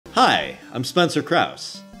Hi, I'm Spencer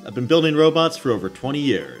Krause. I've been building robots for over 20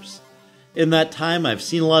 years. In that time, I've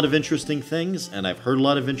seen a lot of interesting things, and I've heard a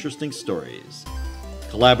lot of interesting stories.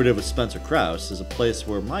 Collaborative with Spencer Krause is a place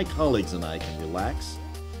where my colleagues and I can relax,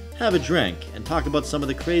 have a drink, and talk about some of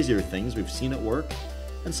the crazier things we've seen at work,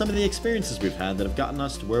 and some of the experiences we've had that have gotten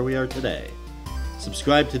us to where we are today.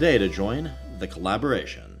 Subscribe today to join the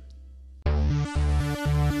collaboration.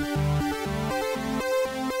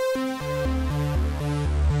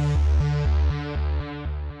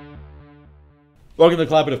 Welcome to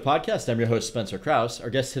the Collaborative Podcast. I'm your host, Spencer Krause.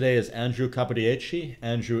 Our guest today is Andrew Capodieci.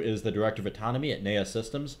 Andrew is the Director of Autonomy at Neya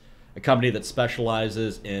Systems, a company that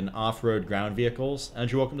specializes in off-road ground vehicles.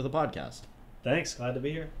 Andrew, welcome to the podcast. Thanks. Glad to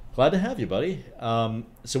be here. Glad to have you, buddy.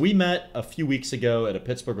 So we met a few weeks ago at a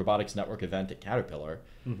Pittsburgh Robotics Network event at Caterpillar.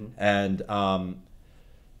 And I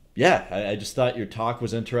just thought your talk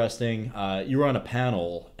was interesting. You were on a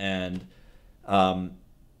panel and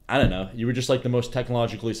I don't know, you were just like the most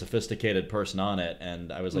technologically sophisticated person on it,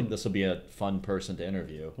 and I was like, this will be a fun person to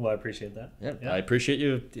interview. Well, I appreciate that. Yeah. I appreciate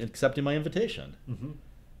you accepting my invitation.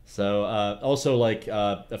 So also, like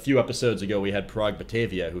a few episodes ago, we had Parag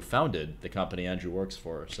Batavia, who founded the company Andrew works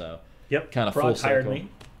for. So yep, kind of Parag full circle. hired me.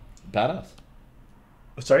 Badass.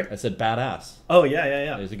 Oh, sorry? I said badass. Oh,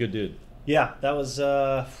 yeah. He's a good dude. Yeah, that was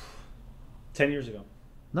 10 years ago.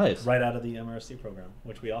 Nice. Right out of the MRSD program,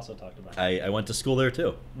 which we also talked about. I went to school there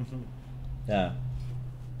too. Yeah.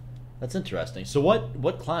 That's interesting. So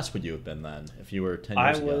what class would you have been then if you were 10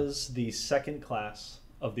 years ago? I was the second class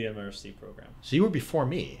of the MRSD program. So you were before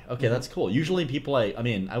me. Okay, that's cool. Usually people,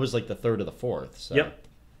 I was like the third or the fourth. So. Yep.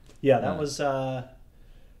 Yeah, that was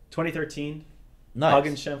 2013. Nice.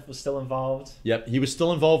 Hagenschempf was still involved. Yep, he was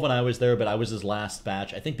still involved when I was there, but I was his last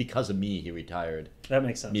batch. I think because of me, he retired. That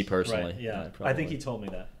makes sense. Me personally. Right, yeah. I think he told me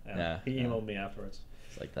that. Yeah. He emailed me afterwards.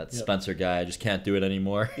 It's like that Spencer guy. I just can't do it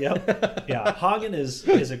anymore. Yep. Yeah, Hagen is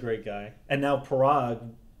a great guy. And now Parag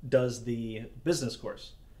does the business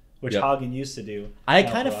course, which Hagen used to do. I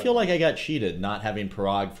kind of feel like I got cheated not having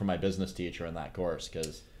Parag for my business teacher in that course,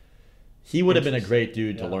 because he would have been a great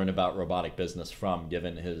dude to learn about robotic business from,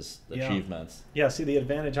 given his achievements. Yeah, see, the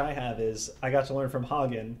advantage I have is I got to learn from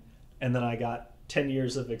Hagen, and then I got 10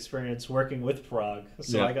 years of experience working with Parag,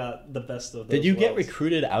 so I got the best of those Did you get worlds.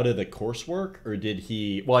 recruited out of the coursework, or did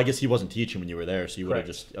he... Well, I guess he wasn't teaching when you were there, so you would have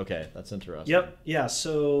just... Okay, that's interesting. Yep, yeah,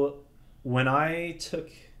 so when I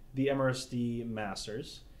took the MRSD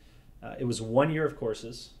Masters, it was 1 year of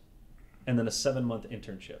courses, and then a 7-month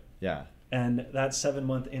internship. Yeah. And that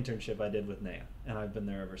 7-month internship I did with Neya, and I've been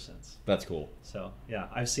there ever since. That's cool. So, yeah,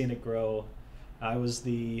 I've seen it grow. I was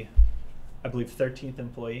the, I believe, 13th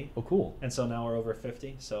employee. Oh, cool. And so now we're over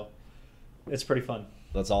 50, so it's pretty fun.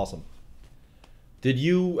 That's awesome. Did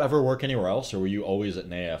you ever work anywhere else, or were you always at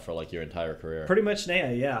Neya for like your entire career? Pretty much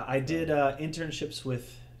Neya, yeah. I did internships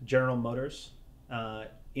with General Motors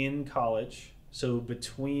in college. So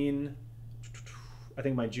between, I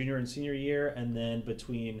think, my junior and senior year, and then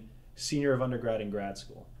between senior of undergrad and grad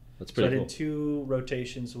school. That's pretty cool. So I did 2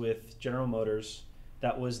 rotations with General Motors.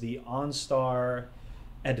 That was the OnStar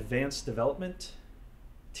Advanced Development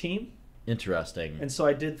team. Interesting. And so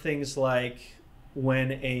I did things like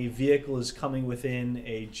when a vehicle is coming within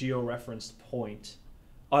a geo-referenced point,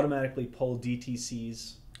 automatically pull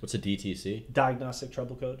DTCs. What's a DTC? Diagnostic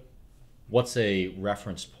Trouble Code. What's a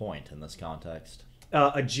reference point in this context?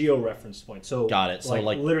 A geo-referenced point. So got it. So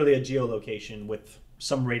like literally a geolocation with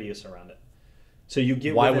some radius around it. So you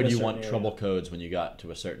get. Why would you want trouble codes when you got to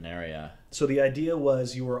a certain area? So the idea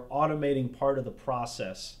was you were automating part of the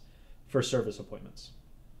process for service appointments.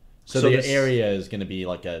 So the area is going to be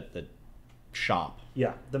like the shop.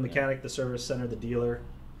 Yeah, the mechanic, the service center, the dealer.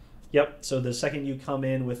 Yep. So the second you come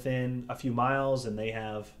in within a few miles and they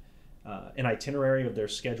have an itinerary of their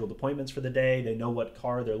scheduled appointments for the day, they know what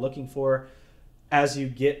car they're looking for. As you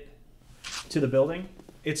get to the building,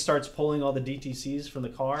 it starts pulling all the DTCs from the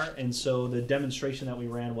car. And so the demonstration that we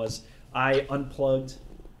ran was I unplugged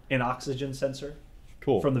an oxygen sensor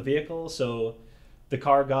from the vehicle. So the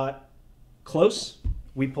car got close.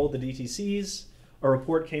 We pulled the DTCs. A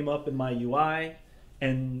report came up in my UI.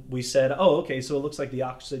 And we said, oh, okay, so it looks like the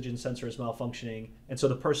oxygen sensor is malfunctioning. And so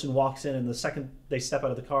the person walks in, and the second they step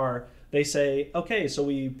out of the car, they say, okay, so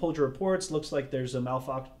we pulled your reports. Looks like there's a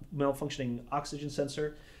malfunctioning oxygen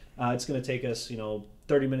sensor. It's going to take us,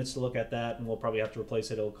 30 minutes to look at that, and we'll probably have to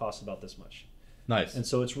replace it. It'll cost about this much. Nice. And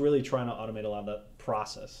so it's really trying to automate a lot of that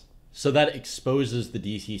process. So that exposes the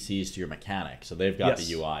DTCs to your mechanic. So they've got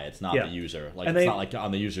the UI. It's not the user. Like it's not like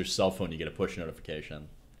on the user's cell phone you get a push notification.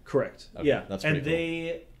 Correct. Okay, yeah. That's pretty cool.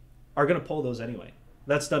 They are going to pull those anyway.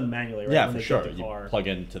 That's done manually, right? Yeah, when for they sure. get the car. You plug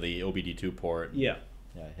into the OBD2 port. Yeah.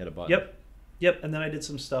 Yeah, hit a button. Yep. And then I did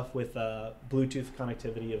some stuff with Bluetooth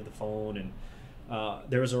connectivity of the phone, and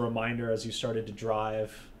there was a reminder as you started to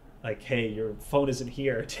drive, like, hey, your phone isn't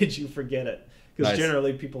here. Did you forget it? Because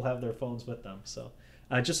generally people have their phones with them. So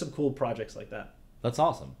just some cool projects like that. That's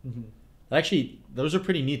awesome. Mm-hmm. Actually, those are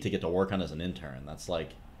pretty neat to get to work on as an intern. That's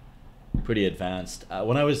like pretty advanced.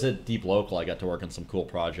 When I was at Deep Local, I got to work on some cool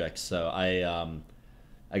projects. So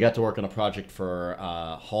I got to work on a project for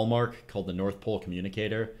Hallmark called the North Pole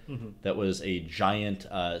Communicator. Mm-hmm. That was a giant.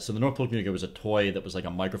 So the North Pole Communicator was a toy that was like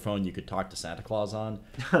a microphone you could talk to Santa Claus on,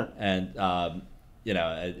 and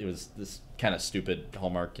it was this kind of stupid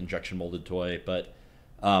Hallmark injection molded toy, but.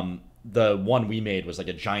 The one we made was like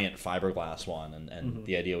a giant fiberglass one, and mm-hmm.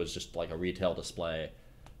 the idea was just like a retail display.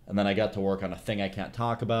 And then I got to work on a thing I can't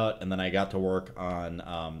talk about, and then I got to work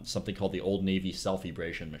on something called the Old Navy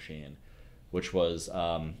self-ebration machine, which was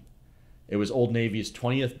it was Old Navy's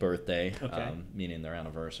 20th birthday, meaning their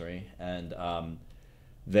anniversary, and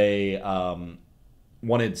they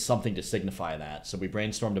wanted something to signify that. So we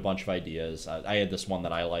brainstormed a bunch of ideas. I had this one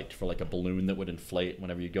that I liked for like a balloon that would inflate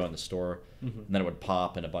whenever you go in the store, mm-hmm. and then it would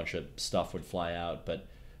pop and a bunch of stuff would fly out. But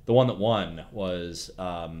the one that won was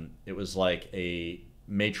it was like a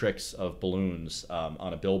matrix of balloons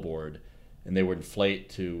on a billboard, and they would inflate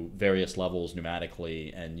to various levels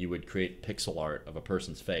pneumatically, and you would create pixel art of a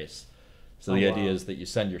person's face. So the idea is that you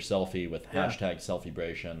send your selfie with hashtag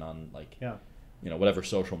selfibration on like whatever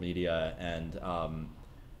social media, and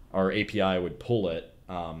our API would pull it,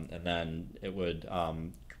 and then it would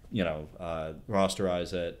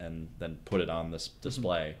rasterize it and then put it on this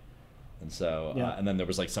display. Mm-hmm. And so and then there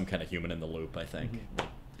was like some kind of human in the loop, I think, mm-hmm.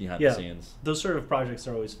 behind the scenes. Those sort of projects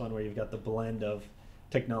are always fun, where you've got the blend of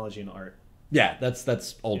technology and art. Yeah,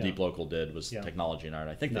 that's all Deep Local did was technology and art.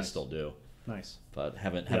 I think they still do. Nice. But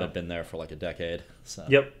haven't been there for like a decade. So.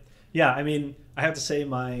 Yep. Yeah, I mean, I have to say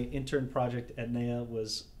my intern project at Neya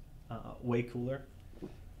was way cooler.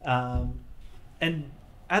 And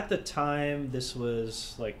at the time, this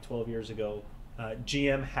was like 12 years ago,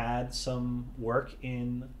 GM had some work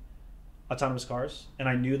in autonomous cars, and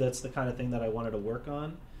I knew that's the kind of thing that I wanted to work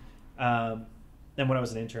on. And when I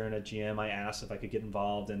was an intern at GM, I asked if I could get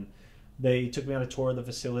involved, and they took me on a tour of the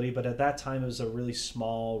facility, but at that time it was a really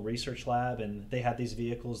small research lab, and they had these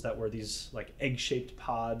vehicles that were these like egg-shaped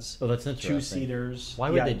pods. Oh, that's interesting. Two-seaters.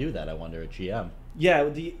 Why would they do that, I wonder, at GM? Yeah,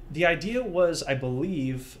 the idea was, I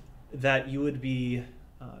believe, that you would be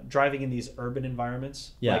driving in these urban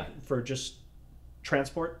environments, like for just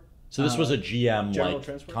transport. So this was a GM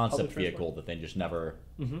like concept vehicle that they just never.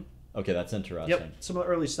 Mm-hmm. Okay, that's interesting. Yep, some of the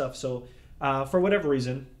early stuff. So for whatever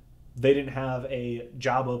reason, they didn't have a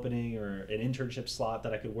job opening or an internship slot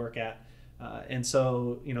that I could work at, and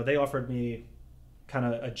so they offered me kind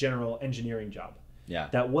of a general engineering job. Yeah,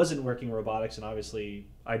 that wasn't working in robotics, and obviously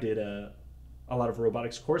I did a lot of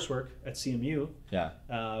robotics coursework at CMU. Yeah.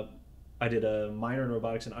 I did a minor in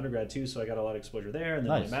robotics in undergrad too, so I got a lot of exposure there. And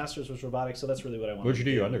then my master's was robotics, so that's really what I wanted. Where'd you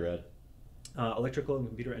do your undergrad? Electrical and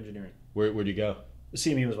computer engineering. Where'd you go?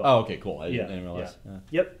 CMU as well. Oh, okay, cool. I didn't realize. Yeah.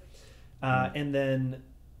 Yep. And then,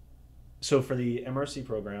 so for the MRC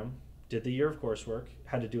program, did the year of coursework,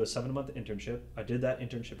 had to do a 7-month internship. I did that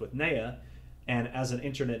internship with Neya, and as an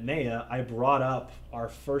intern at Neya, I brought up our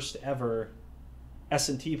first ever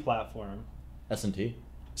S&T platform. S&T?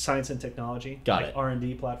 Science and technology. Got it.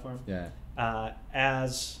 R&D platform. Yeah.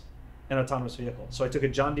 As an autonomous vehicle. So I took a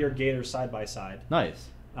John Deere Gator side by side. Nice.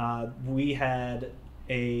 We had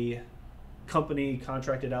a company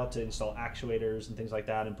contracted out to install actuators and things like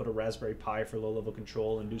that, and put a Raspberry Pi for low-level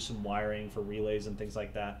control and do some wiring for relays and things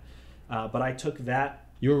like that. But I took that.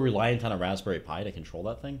 You were reliant on a Raspberry Pi to control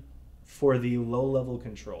that thing? For the low-level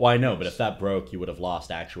control. Well, I know, but if that broke, you would have lost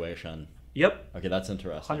actuation. Yep. Okay, that's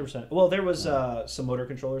interesting. 100%. Well, there was some motor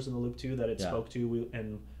controllers in the loop too that it spoke to,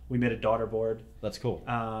 and we made a daughter board. That's cool.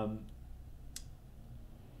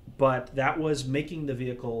 But that was making the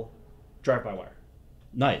vehicle drive-by-wire.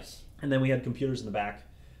 Nice. And then we had computers in the back.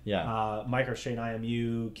 Yeah. Microstrain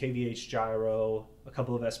IMU, KVH gyro, a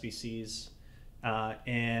couple of SBCs,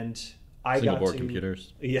 and I Single got board to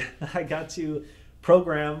computers. Yeah, I got to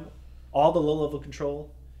program all the low-level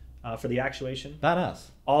control for the actuation. Badass.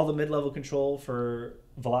 All the mid-level control for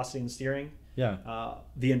velocity and steering. Yeah.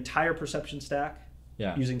 The entire perception stack.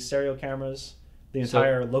 Yeah. Using stereo cameras. The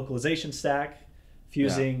entire localization stack.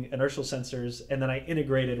 Fusing inertial sensors, and then I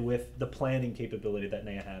integrated with the planning capability that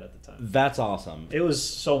Neya had at the time. That's awesome. It was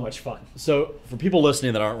so much fun. So for people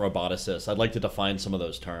listening that aren't roboticists, I'd like to define some of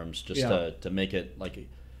those terms just to make it like...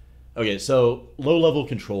 Okay, so low-level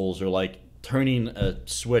controls are like turning a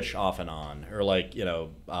switch off and on, or like, I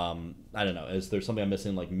don't know, is there something I'm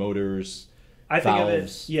missing, like motors, I think of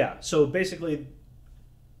valves. it, yeah. So basically,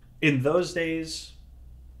 in those days,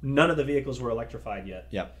 none of the vehicles were electrified yet.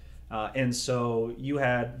 Yep. And so you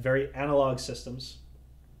had very analog systems.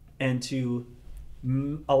 And to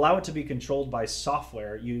allow it to be controlled by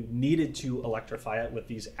software, you needed to electrify it with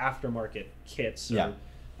these aftermarket kits or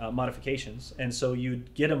modifications. And so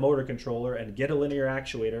you'd get a motor controller and get a linear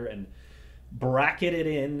actuator and bracket it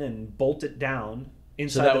in and bolt it down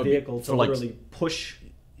inside the vehicle to literally push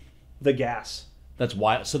the gas. That's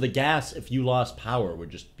why. So the gas, if you lost power,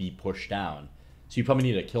 would just be pushed down. So you probably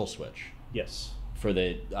need a kill switch. Yes. For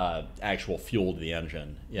the actual fuel to the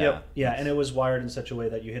engine. Yeah. Yep. Yeah, and it was wired in such a way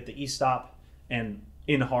that you hit the e-stop, and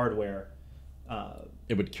in hardware,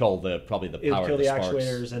 it would kill probably the power. It would kill the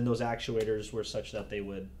actuators, and those actuators were such that they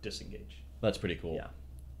would disengage. That's pretty cool. Yeah.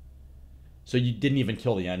 So you didn't even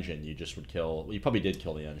kill the engine. You just would kill. Well, you probably did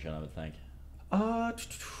kill the engine, I would think. I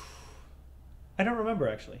don't remember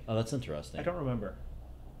actually. Oh, that's interesting. I don't remember.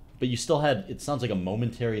 But you still had. It sounds like a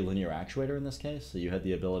momentary linear actuator in this case. So you had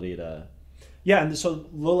the ability to. Yeah, and so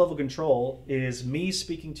low-level control is me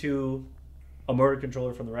speaking to a motor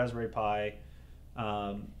controller from the Raspberry Pi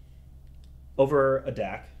over a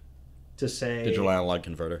DAC to say... Digital analog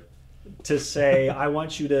converter. To say, I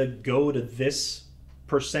want you to go to this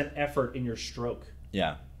 % effort in your stroke.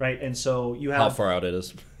 Yeah. Right, and so you have... How far out it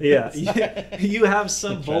is. Yeah, you have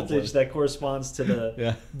some voltage that corresponds to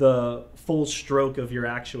the full stroke of your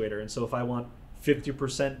actuator. And so if I want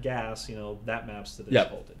 50% gas, that maps to this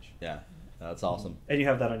voltage. Yeah. That's awesome. And you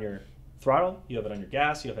have that on your throttle, you have it on your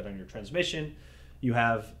gas, you have it on your transmission, you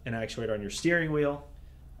have an actuator on your steering wheel,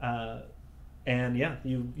 and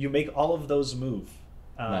you make all of those move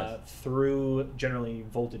through generally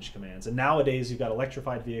voltage commands. And nowadays you've got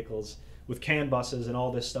electrified vehicles with CAN buses, and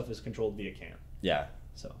all this stuff is controlled via CAN. Yeah.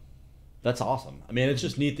 So that's awesome. I mean, it's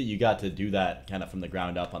just neat that you got to do that kind of from the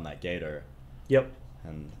ground up on that Gator. Yep.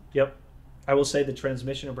 And I will say the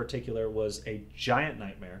transmission in particular was a giant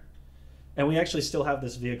nightmare. And we actually still have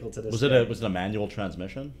this vehicle to this day. Was it a manual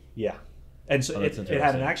transmission? Yeah. And so it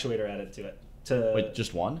had an actuator added to it. Wait,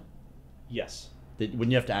 just one? Yes. Wouldn't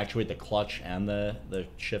you have to actuate the clutch and the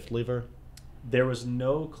shift lever? There was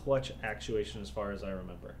no clutch actuation as far as I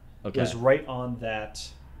remember. Okay. It was right on that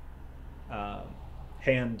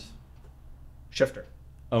hand shifter.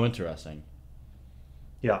 Oh, interesting.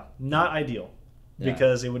 Yeah. Not ideal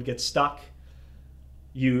because it would get stuck.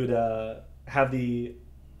 You'd have the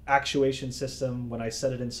actuation system, when I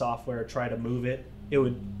set it in software, try to move it, it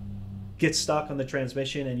would get stuck on the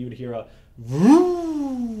transmission, and you'd hear a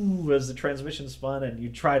woo as the transmission spun, and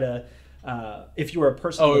you'd try to if you were a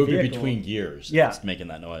person in the vehicle, it would be between gears. Yeah. It's making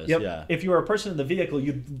that noise. Yep. Yeah. If you were a person in the vehicle,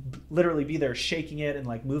 you'd literally be there shaking it and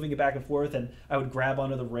like moving it back and forth, and I would grab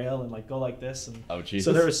onto the rail and like go like this, and oh Jesus.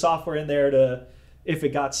 So there was software in there to, if it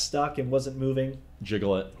got stuck and wasn't moving,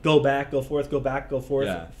 jiggle it, go back, go forth, go back, go forth,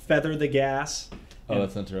 feather the gas. Oh,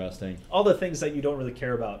 that's interesting. All the things that you don't really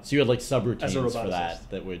care about. So you had like subroutines for roboticist.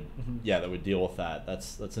 that would that would deal with that.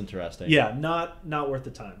 That's interesting. Yeah, not worth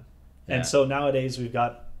the time. Yeah. And so nowadays we've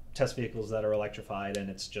got test vehicles that are electrified, and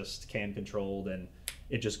it's just CAN controlled, and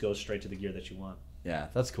it just goes straight to the gear that you want. Yeah,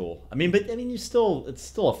 that's cool. It's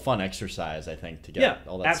still a fun exercise, I think, to get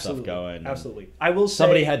all that stuff going. Absolutely. I will say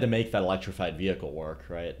somebody had to make that electrified vehicle work,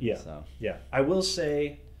 right? Yeah. So. Yeah. I will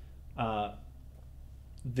say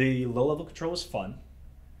the low-level control is fun,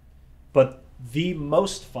 but the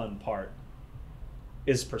most fun part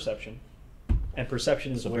is perception. And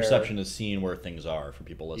perception is perception is seeing where things are for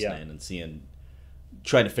people listening, and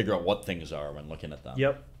trying to figure out what things are when looking at them.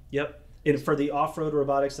 Yep. And for the off-road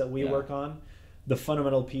robotics that we work on, the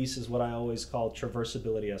fundamental piece is what I always call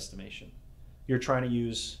traversability estimation. You're trying to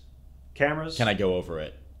use cameras. Can I go over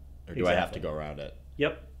it, or do I have to go around it?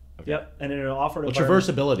 Yep. Okay. Yep. And in an off-road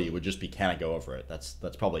traversability would just be, can I go over it? That's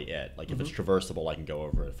probably it. Like if it's traversable, I can go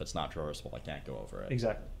over it. If it's not traversable, I can't go over it.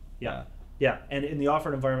 Exactly. Yeah. And in the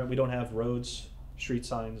off-road environment, we don't have roads, street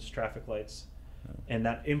signs, traffic lights, and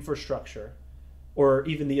that infrastructure, or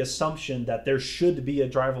even the assumption that there should be a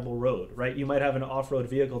drivable road, right? You might have an off-road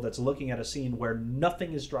vehicle that's looking at a scene where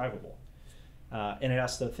nothing is drivable, and it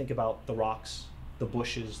has to think about the rocks, the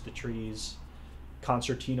bushes, the trees,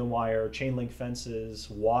 concertina wire, chain link fences,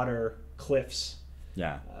 water, cliffs.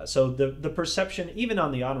 Yeah. So the perception, even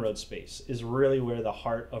on the on-road space, is really where the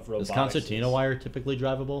heart of robotics is. Concertina wire typically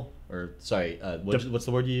drivable? Or, sorry, what's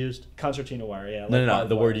the word you used? Concertina wire, yeah. No.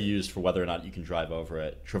 The word you used for whether or not you can drive over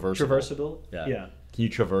it. Traversable. Traversable? Yeah. Can you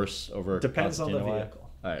traverse over Depends on the wire? vehicle.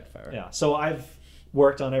 All right, fair. Yeah. So I've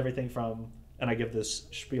worked on everything from, and I give this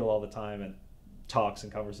spiel all the time, and talks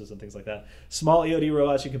and conferences and things like that. Small EOD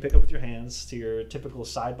robots you can pick up with your hands, to your typical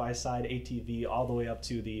side-by-side ATV, all the way up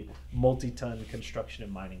to the multi-ton construction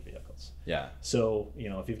and mining vehicles. Yeah. So,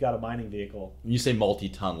 if you've got a mining vehicle... When you say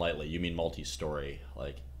multi-ton lightly, you mean multi-story,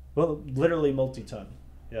 like... Well, literally multi-ton,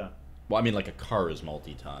 yeah. Well, I mean, like a car is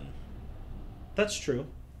multi-ton. That's true.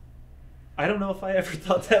 I don't know if I ever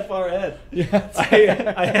thought that far ahead. Yeah.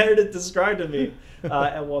 I had it described to me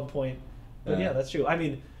at one point. But yeah, that's true. I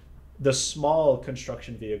mean, the small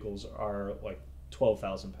construction vehicles are like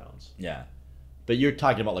 12,000 pounds. Yeah. But you're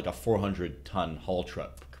talking about like a 400-ton haul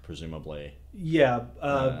truck, presumably. Yeah.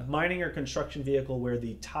 Mining or construction vehicle where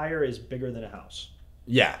the tire is bigger than a house.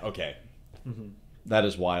 Yeah, okay. Mm-hmm. That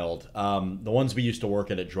is wild. The ones we used to work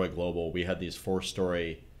at Joy Global, we had these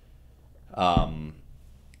 4-story...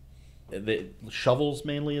 the shovels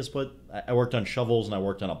mainly is what... I worked on shovels and I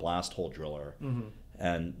worked on a blast hole driller. Mm-hmm.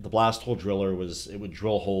 And the blast hole driller it would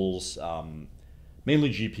drill holes, mainly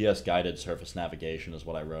GPS guided surface navigation is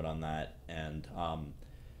what I wrote on that. And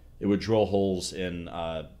it would drill holes in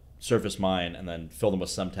surface mine and then fill them with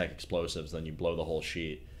Semtech explosives. Then you blow the whole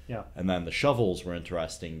sheet. Yeah. And then the shovels were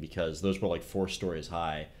interesting because those were like 4 stories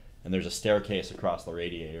high. And there's a staircase across the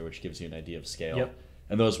radiator, which gives you an idea of scale. Yep.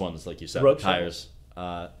 And those ones, like you said, Rope the tires.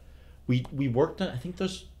 We worked on, I think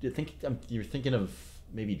you're thinking of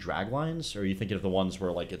maybe drag lines, or are you thinking of the ones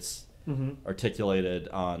where like it's articulated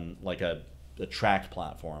on like a tracked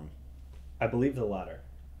platform? I believe the latter.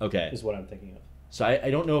 Okay. Is what I'm thinking of. So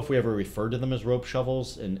I don't know if we ever referred to them as rope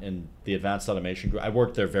shovels in the advanced automation group. I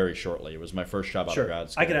worked there very shortly. It was my first job out of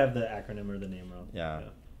grad school. I could have the acronym or the name wrong. Yeah.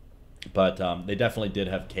 But they definitely did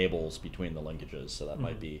have cables between the linkages, so that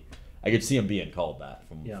might be... I could see them being called that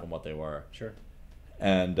from what they were. Sure.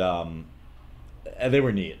 And they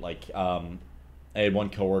were neat. Like, I had one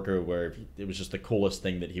coworker where it was just the coolest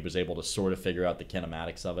thing that he was able to sort of figure out the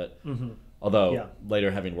kinematics of it. Mm-hmm. Although later,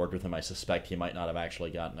 having worked with him, I suspect he might not have actually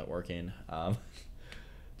gotten it working.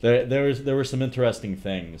 There were some interesting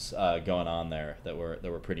things going on there that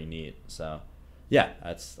were pretty neat. So, yeah,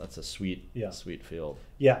 that's a sweet field.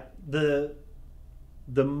 Yeah, the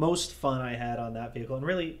most fun I had on that vehicle, and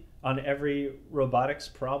really on every robotics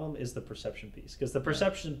problem, is the perception piece, because the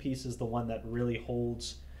perception piece is the one that really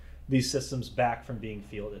holds these systems back from being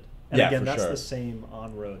fielded. And again, that's the same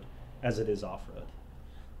on road as it is off road.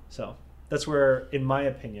 So that's where, in my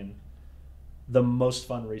opinion, the most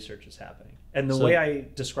fun research is happening. And the way I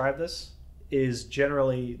describe this is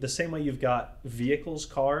generally the same way you've got vehicles,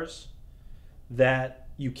 cars, that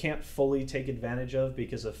you can't fully take advantage of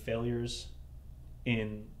because of failures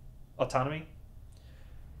in autonomy.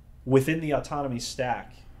 Within the autonomy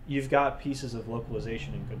stack, you've got pieces of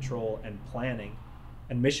localization and control and planning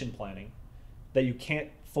and mission planning that you can't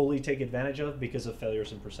fully take advantage of because of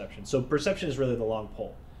failures in perception. So perception is really the long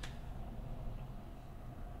pole.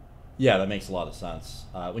 Yeah, that makes a lot of sense.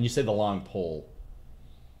 When you say the long pole,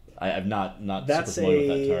 I've not super familiar with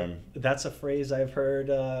that term. That's a phrase I've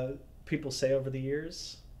heard people say over the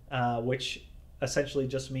years, which essentially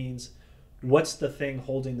just means, what's the thing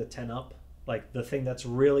holding the 10 up? Like the thing that's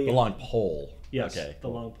really... The long pole. Yes, okay. The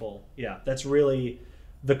long pole. Yeah, that's really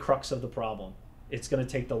the crux of the problem. It's going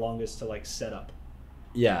to take the longest to like set up.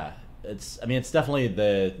 Yeah, it's definitely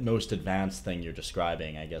the most advanced thing you're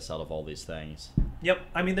describing, I guess, out of all these things. Yep.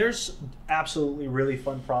 I mean, there's absolutely really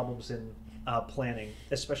fun problems in planning,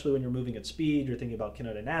 especially when you're moving at speed. You're thinking about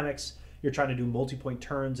kinodynamics. You're trying to do multi-point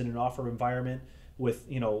turns in an off-road environment with,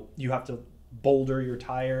 you have to boulder your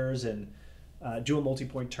tires and do a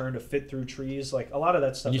multi-point turn to fit through trees. Like a lot of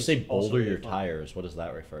that stuff. When you say boulder really your fun. Tires, what does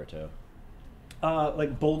that refer to?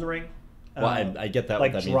 Like bouldering. Well, I get that,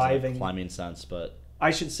 like what that driving, means in a climbing sense, but...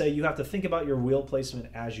 I should say you have to think about your wheel placement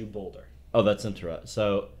as you boulder. Oh, that's interesting.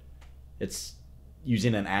 So it's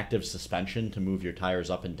using an active suspension to move your tires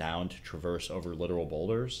up and down to traverse over literal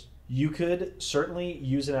boulders? You could certainly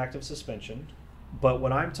use an active suspension, but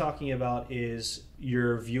what I'm talking about is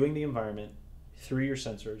you're viewing the environment through your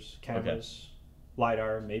sensors, cameras,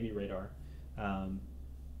 LiDAR, maybe radar.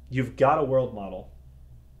 You've got a world model.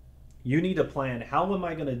 You need to plan, how am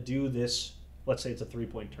I going to do this? Let's say it's a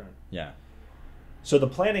 3-point turn. Yeah. So the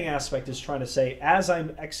planning aspect is trying to say, as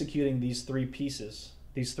I'm executing these 3 pieces,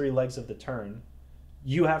 these 3 legs of the turn,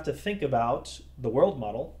 you have to think about the world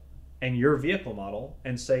model and your vehicle model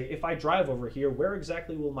and say, if I drive over here, where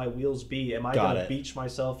exactly will my wheels be? Am I going to beach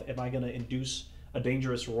myself? Am I going to induce a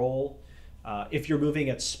dangerous roll? If you're moving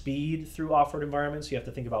at speed through off-road environments, you have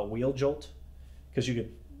to think about wheel jolt, because you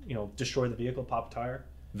could, destroy the vehicle, pop a tire.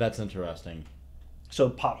 That's interesting. So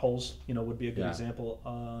potholes, would be a good example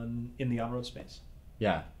in the on-road space.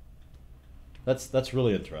 Yeah. That's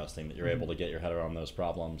really interesting that you're able to get your head around those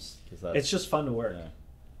problems. 'Cause It's just fun to work. Yeah.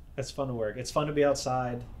 It's fun to work. It's fun to be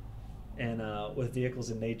outside and with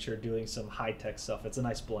vehicles in nature doing some high-tech stuff. It's a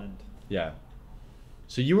nice blend. Yeah.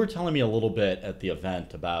 So you were telling me a little bit at the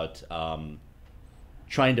event about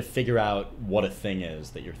trying to figure out what a thing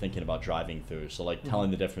is that you're thinking about driving through. So like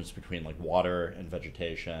telling the difference between like water and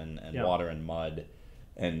vegetation and water and mud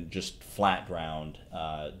and just flat ground,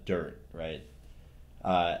 dirt, right?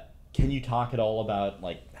 Can you talk at all about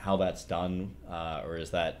like how that's done, or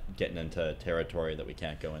is that getting into territory that we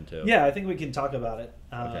can't go into? Yeah, I think we can talk about it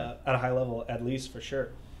Okay. at a high level, at least for sure.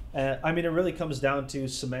 I mean, it really comes down to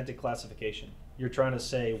semantic classification. You're trying to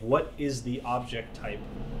say, what is the object type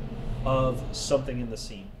of something in the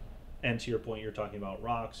scene? And to your point, you're talking about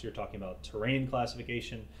rocks, you're talking about terrain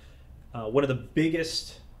classification. One of the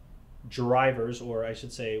biggest drivers, or I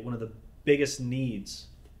should say, one of the biggest needs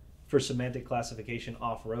for semantic classification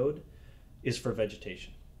off-road is for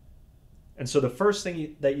vegetation. And so the first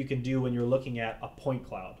thing that you can do when you're looking at a point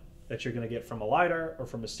cloud that you're going to get from a LiDAR or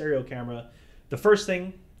from a stereo camera, the first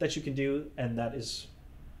thing that you can do, and that is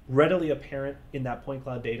readily apparent in that point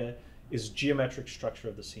cloud data, is geometric structure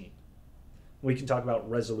of the scene. We can talk about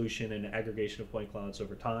resolution and aggregation of point clouds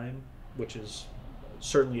over time, which is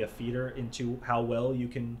certainly a feeder into how well you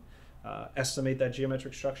can estimate that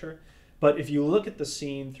geometric structure. But if you look at the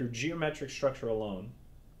scene through geometric structure alone,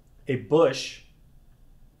 a bush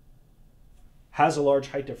has a large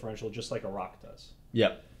height differential just like a rock does.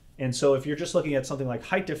 Yep. And so if you're just looking at something like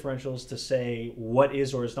height differentials to say what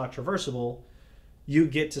is or is not traversable, you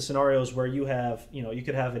get to scenarios where you have, you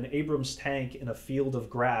could have an Abrams tank in a field of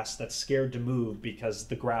grass that's scared to move because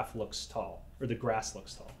the graph looks tall or the grass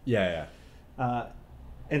looks tall. Yeah.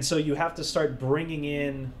 And so you have to start bringing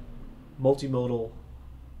in multimodal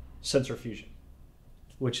sensor fusion,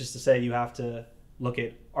 which is to say you have to look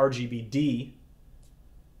at RGBD,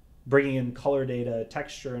 bringing in color data,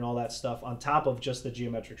 texture, and all that stuff on top of just the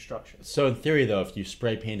geometric structure. So in theory, though, if you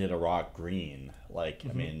spray painted a rock green, like,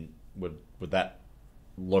 I mean, would that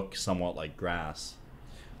look somewhat like grass?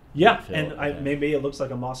 Yeah, and maybe it looks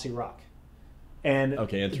like a mossy rock. And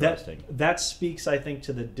okay, interesting. That speaks, I think,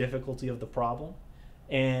 to the difficulty of the problem.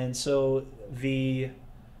 And so the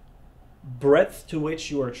breadth to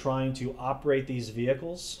which you are trying to operate these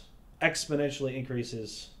vehicles exponentially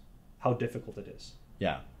increases how difficult it is.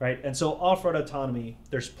 Yeah. Right. And so off-road autonomy,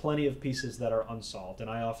 there's plenty of pieces that are unsolved. And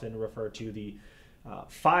I often refer to the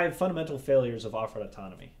 5 fundamental failures of off-road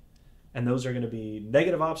autonomy. And those are going to be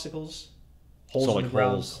negative obstacles, holes in the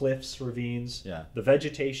ground, cliffs, ravines, the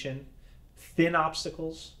vegetation, thin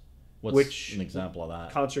obstacles. What's an example of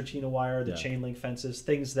that? Concertina wire, the chain link fences,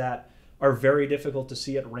 things that are very difficult to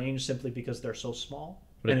see at range simply because they're so small.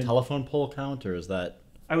 Would a telephone pole count, or is that?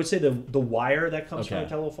 I would say the wire that comes from a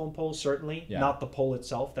telephone pole, certainly, not the pole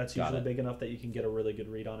itself. That's usually big enough that you can get a really good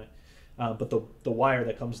read on it. But the wire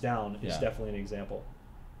that comes down is definitely an example.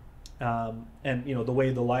 And the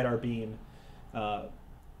way the LiDAR beam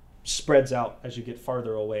spreads out as you get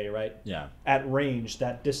farther away, right? Yeah. At range,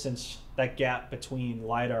 that distance, that gap between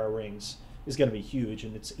LiDAR rings is going to be huge,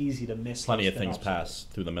 and it's easy to miss. Plenty of things pass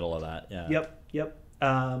through the middle of that. Yeah.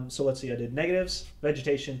 Yep. So let's see. I did negatives,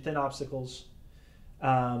 vegetation, thin obstacles,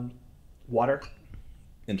 water.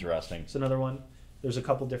 Interesting. It's another one. There's a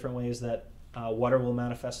couple different ways that water will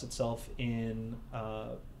manifest itself in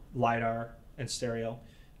LiDAR and stereo.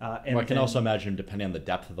 And I can also imagine, depending on the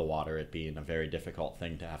depth of the water, it being a very difficult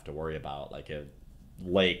thing to have to worry about, like a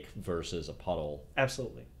lake versus a puddle.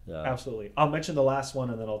 Absolutely. Yeah. Absolutely. I'll mention the last one,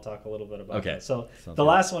 and then I'll talk a little bit about it. So Sounds the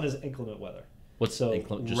last one is inclement weather. What's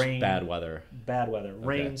just rain, bad weather? Bad weather.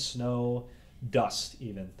 Rain, snow, dust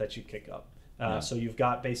even that you kick up. So you've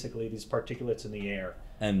got basically these particulates in the air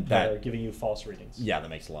and that are giving you false readings. Yeah, that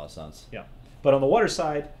makes a lot of sense. Yeah. But on the water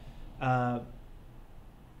side, a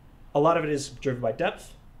lot of it is driven by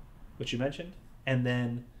depth, which you mentioned, and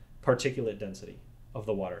then particulate density of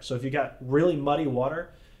the water. So if you got really muddy water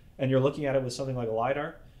and you're looking at it with something like a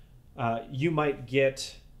LiDAR, you might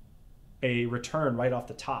get a return right off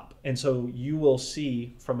the top. And so you will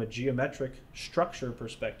see from a geometric structure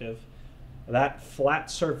perspective that flat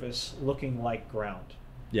surface looking like ground.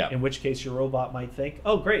 Yeah. In which case your robot might think,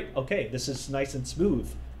 oh, great, okay, this is nice and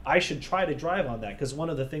smooth. I should try to drive on that. Because one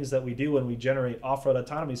of the things that we do when we generate off-road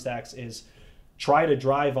autonomy stacks is try to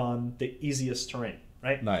drive on the easiest terrain,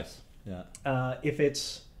 right? Nice. Yeah. If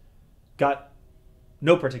it's got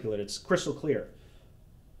no particulate, it's crystal clear,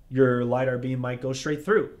 your LiDAR beam might go straight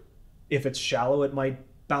through. If it's shallow, it might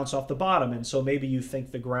bounce off the bottom. And so maybe you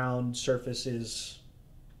think the ground surface is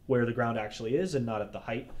where the ground actually is and not at the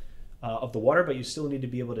height of the water, but you still need to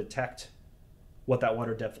be able to detect what that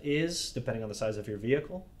water depth is, depending on the size of your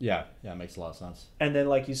vehicle. Yeah, it makes a lot of sense. And then,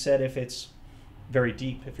 like you said, if it's very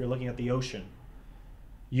deep, if you're looking at the ocean,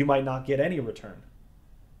 you might not get any return.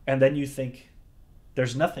 And then you think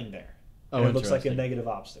there's nothing there. And it looks like a negative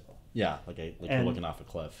obstacle. Yeah, like you're looking off a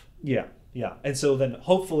cliff. Yeah. And so then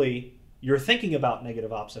hopefully you're thinking about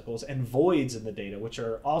negative obstacles and voids in the data, which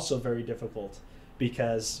are also very difficult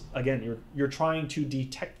because, again, you're trying to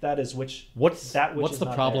detect that as What's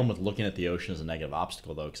the problem with looking at the ocean as a negative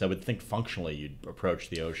obstacle, though? Because I would think functionally you'd approach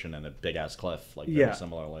the ocean and a big-ass cliff very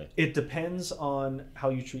similarly. It depends on how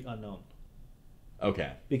you treat unknown.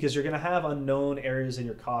 Okay. Because you're going to have unknown areas in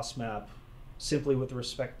your cost map simply with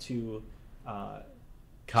respect to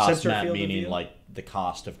cost map meaning like the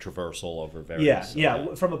cost of traversal over various.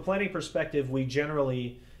 Yeah. From a planning perspective, we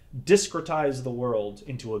generally discretize the world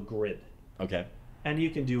into a grid. Okay. And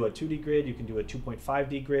you can do a 2D grid, you can do a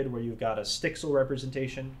 2.5D grid where you've got a stixel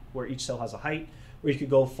representation where each cell has a height, or you could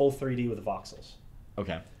go full 3D with voxels.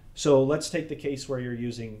 Okay. So let's take the case where you're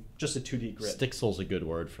using just a 2D grid. Stixel's a good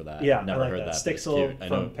word for that. Yeah, Never I like heard that. that. Stixel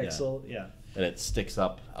from pixel, yeah. And it sticks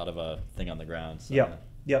up out of a thing on the ground. So.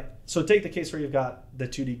 Yep. So take the case where you've got the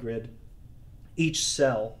 2D grid. Each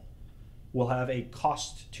cell will have a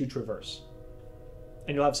cost to traverse.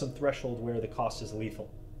 And you'll have some threshold where the cost is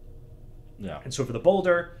lethal. Yeah. And so for the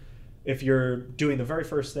boulder, if you're doing the very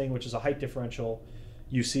first thing, which is a height differential,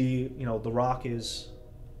 you see, the rock is,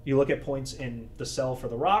 you look at points in the cell for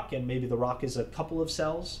the rock, and maybe the rock is a couple of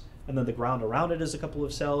cells, and then the ground around it is a couple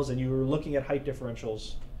of cells, and you're looking at height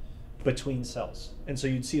differentials between cells. And so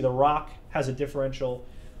you'd see the rock has a differential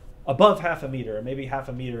above 0.5 meter, and maybe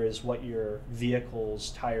 0.5 meter is what your vehicle's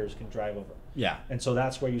tires can drive over. Yeah. And so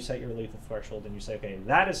that's where you set your lethal threshold, and you say, okay,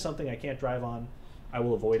 that is something I can't drive on, I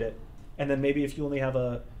will avoid it. And then maybe if you only have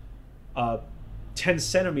a 10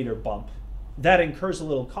 centimeter bump, that incurs a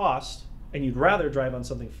little cost, and you'd rather drive on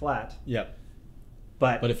something flat. Yep.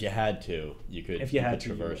 But if you had to, you could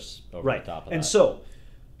traverse over the top of that. And so,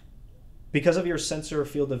 because of your sensor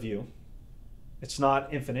field of view, it's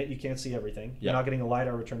not infinite. You can't see everything. Yep. You're not getting a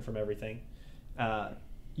LiDAR return from everything.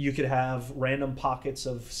 You could have random pockets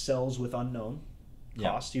of cells with unknown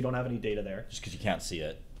cost. You don't have any data there. Just because you can't see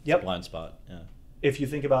it. Yep. It's a blind spot. Yeah. If you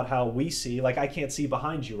think about how we see, like I can't see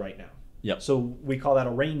behind you right now. Yep. So we call that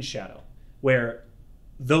a range shadow, where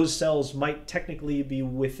those cells might technically be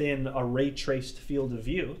within a ray traced field of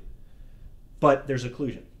view, but there's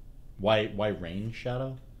occlusion. Why range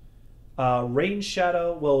shadow? Range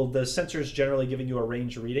shadow, well, the sensor's generally giving you a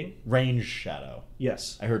range reading. Range shadow.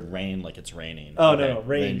 Yes. I heard rain like it's raining. Oh, okay. No,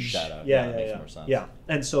 range shadow. Yeah, makes more sense. Yeah.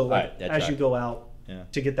 And so as you go out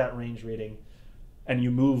to get that range reading and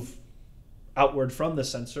you move outward from the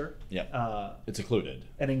sensor, it's occluded.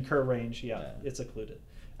 And incur range, it's occluded.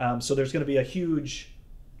 So there's going to be a huge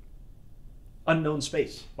unknown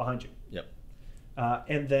space behind you. Yep.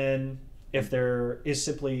 And then if there is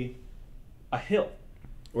simply a hill,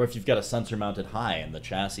 or if you've got a sensor mounted high and the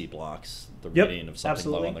chassis blocks the reading of something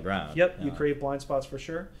low on the ground. Yep, you create blind spots for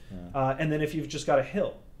sure. And then if you've just got a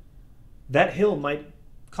hill, that hill might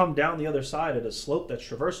come down the other side at a slope that's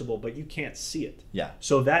traversable, but you can't see it. Yeah.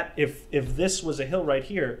 So that if this was a hill right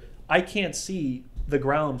here, I can't see the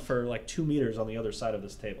ground for like 2 meters on the other side of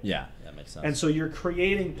this table. Yeah, that makes sense. And so you're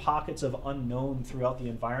creating pockets of unknown throughout the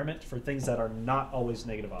environment for things that are not always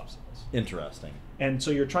negative obstacles. Interesting. And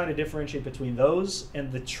so you're trying to differentiate between those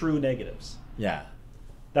and the true negatives. Yeah.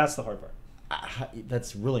 That's the hard part.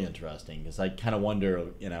 That's really interesting because I kind of wonder,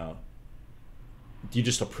 do you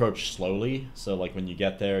just approach slowly? So like when you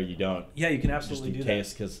get there, you don't. Yeah, you can absolutely do that.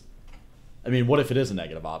 Because, what if it is a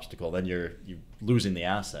negative obstacle? Then you're losing the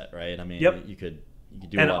asset, right? You could do a lot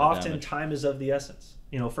of damage. And often time is of the essence,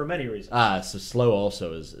 for many reasons. So slow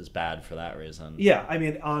also is bad for that reason. Yeah,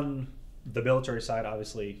 on the military side,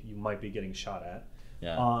 obviously, you might be getting shot at.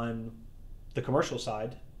 Yeah. On the commercial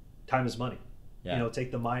side, time is money. Yeah.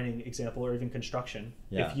 Take the mining example or even construction.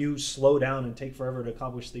 Yeah. If you slow down and take forever to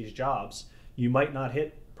accomplish these jobs, you might not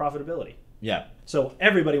hit profitability. Yeah. So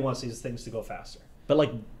everybody wants these things to go faster.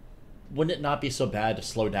 But wouldn't it not be so bad to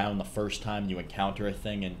slow down the first time you encounter a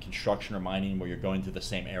thing in construction or mining where you're going through the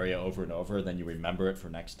same area over and over, then you remember it for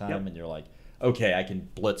next time and you're like, okay, I can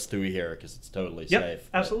blitz through here because it's totally safe.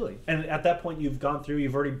 Absolutely. And at that point you've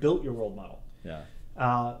already built your world model. Yeah.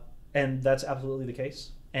 And that's absolutely the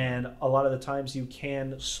case. And a lot of the times you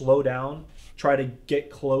can slow down, try to get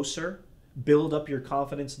closer, build up your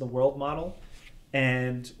confidence in the world model.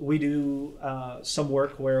 And we do some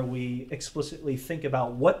work where we explicitly think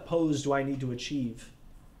about what pose do I need to achieve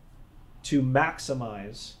to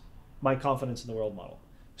maximize my confidence in the world model.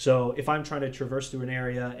 So if I'm trying to traverse through an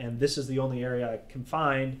area and this is the only area I can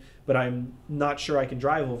find, but I'm not sure I can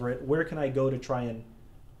drive over it, where can I go to try and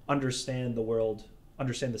understand the world,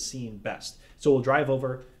 understand the scene best? So we'll drive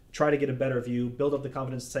over, try to get a better view, build up the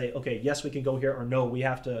confidence to say, okay, yes, we can go here, or no, we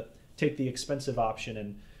have to take the expensive option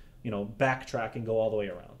and, backtrack and go all the way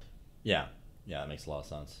around. Yeah, that makes a lot of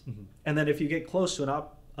sense. Mm-hmm. And then if you get close to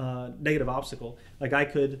an negative obstacle, like I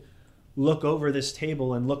could look over this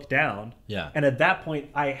table and look down. Yeah. And at that point,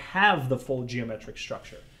 I have the full geometric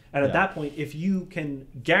structure. And at that point, if you can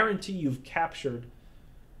guarantee you've captured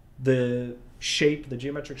the shape, the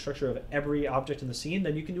geometric structure of every object in the scene,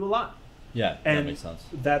 then you can do a lot. Yeah, and that makes sense.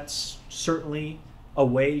 That's certainly a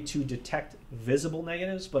way to detect visible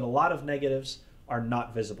negatives, but a lot of negatives are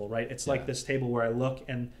not visible, right? It's like this table where I look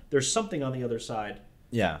and there's something on the other side.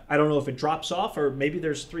 Yeah. I don't know if it drops off or maybe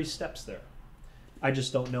there's 3 steps there. I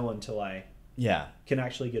just don't know until I can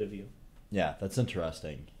actually get a view. Yeah, that's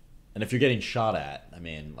interesting. And if you're getting shot at, I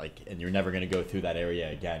mean, and you're never going to go through that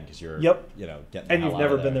area again because you're, getting the and hell you've out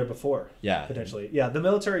never of been there. there before. Yeah. Potentially. Yeah, the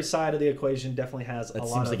military side of the equation definitely has a lot of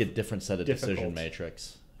It seems like a different set of decision difficult.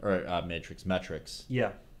 metrics.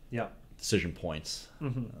 Yeah. Decision points.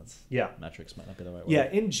 Mm-hmm. Metrics might not be the right word. Yeah,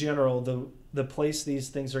 in general, the place these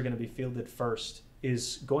things are going to be fielded first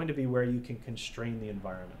is going to be where you can constrain the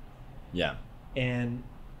environment. Yeah. And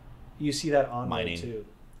you see that on mining too.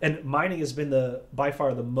 And mining has been by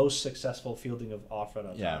far the most successful fielding of off-road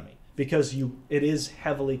autonomy because it is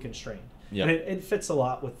heavily constrained. Yep. And it fits a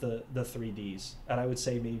lot with the 3Ds, and I would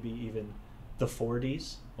say maybe even the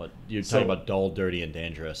 4Ds. What you're talking about? Dull, dirty, and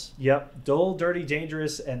dangerous. Yep, dull, dirty,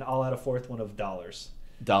 dangerous, and I'll add a fourth one of dollars.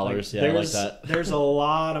 Dollars, I like that. There's a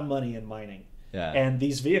lot of money in mining. Yeah. And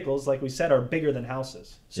these vehicles, like we said, are bigger than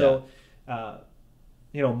houses. So,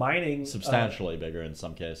 mining substantially bigger in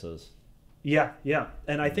some cases. Yeah.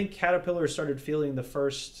 And I think Caterpillar started fielding the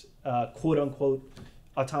first quote unquote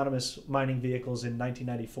autonomous mining vehicles in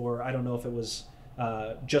 1994. I don't know if it was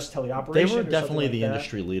just teleoperation. They were or definitely like the that.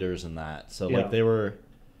 industry leaders in that. So they were,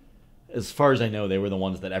 as far as I know, they were the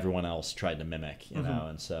ones that everyone else tried to mimic, you know,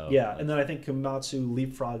 and so. Yeah, and then I think Komatsu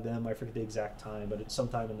leapfrogged them. I forget the exact time, but it's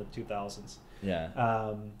sometime in the 2000s.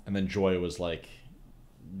 Yeah. And then Joy was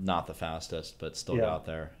not the fastest, but still got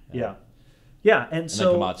there. Yeah, and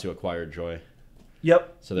so then Komatsu acquired Joy.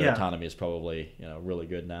 Yep. So their autonomy is probably really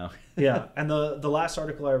good now. Yeah, and the last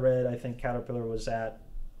article I read, I think Caterpillar was at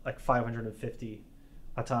 550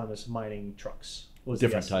 autonomous mining trucks.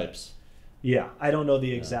 Different types. Yeah, I don't know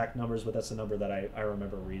the exact numbers, but that's the number that I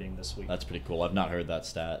remember reading this week. That's pretty cool. I've not heard that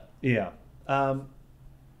stat. Yeah.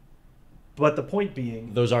 But the point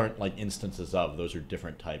being... Those aren't instances of, those are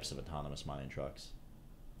different types of autonomous mining trucks.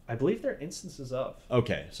 I believe they're instances of.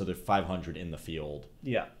 Okay, so they're 500 in the field.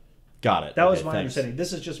 Yeah. Got it. That was my understanding.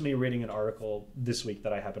 This is just me reading an article this week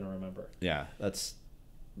that I happen to remember. Yeah, that's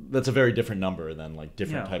a very different number than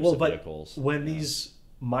different types of vehicles. When these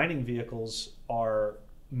mining vehicles are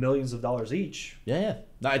millions of dollars each. Yeah.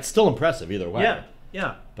 No, it's still impressive either way.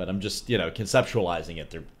 Yeah. But I'm just, conceptualizing it.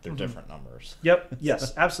 They're different numbers. Yep.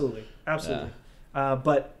 Yes, absolutely.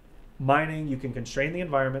 But mining, you can constrain the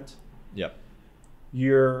environment. Yep.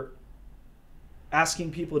 You're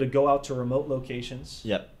asking people to go out to remote locations.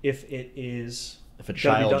 Yep. If a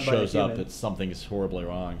child shows up, that something's horribly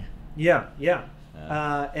wrong. Yeah.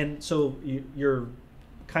 And so you're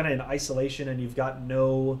kind of in isolation, and you've got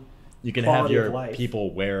no. You can have your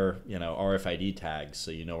people wear, RFID tags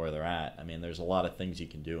so you know where they're at. I mean, there's a lot of things you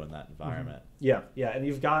can do in that environment. Yeah, and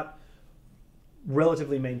you've got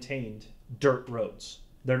relatively maintained dirt roads.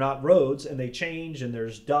 They're not roads, and they change, and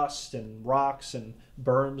there's dust and rocks and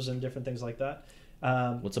berms and different things like that.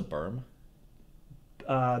 What's a berm?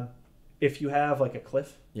 If you have a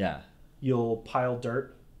cliff, you'll pile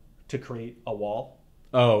dirt to create a wall.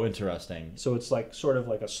 Oh, interesting. So it's sort of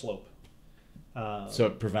like a slope. So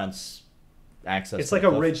it prevents access. It's like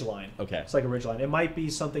a ridge line. Okay. It's like a ridge line. It might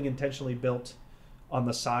be something intentionally built on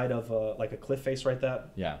the side of a cliff face for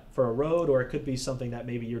a road, or it could be something that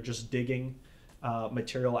maybe you're just digging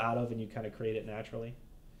material out of and you kind of create it naturally.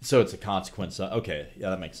 So it's a consequence of, okay, yeah,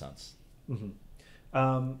 that makes sense.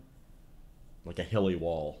 Mm-hmm. Like a hilly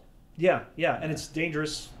wall. Yeah, and it's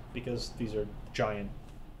dangerous because these are giant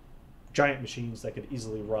machines that could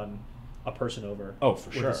easily run a person over. Oh, for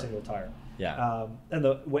with sure. a single tire. Yeah. And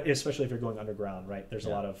especially if you're going underground, right? There's a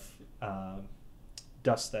lot of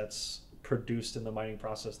dust that's produced in the mining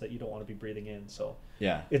process that you don't want to be breathing in. So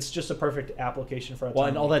it's just a perfect application for autonomy. Well,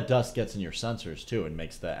 and all that dust gets in your sensors too, and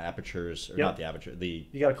makes the apertures, or not the aperture,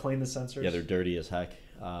 you got to clean the sensors. Yeah, they're dirty as heck.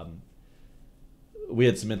 We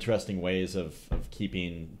had some interesting ways of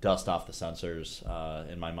keeping dust off the sensors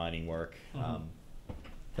in my mining work.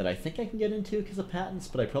 that I think I can get into because of patents,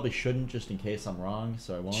 but I probably shouldn't, just in case I'm wrong,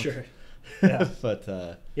 so I won't. Sure. Yeah.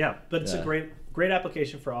 But it's a great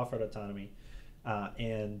application for off-road autonomy,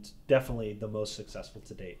 and definitely the most successful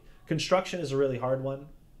to date. Construction is a really hard one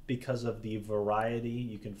because of the variety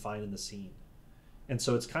you can find in the scene. And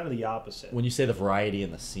so it's kind of the opposite. When you say the variety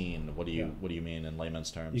in the scene, what do you mean in layman's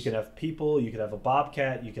terms? You could have people, you could have a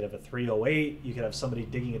bobcat, you could have a 308, you could have somebody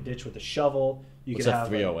digging a ditch with a shovel. What's that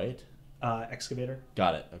 308? Excavator.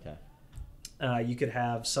 Got it. Okay. You could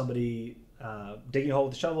have somebody digging a hole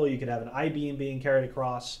with a shovel. You could have an I-beam being carried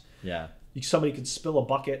across. Yeah. Somebody could spill a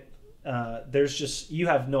bucket. You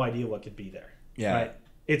have no idea what could be there. Yeah. Right?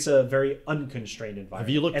 It's a very unconstrained environment. Have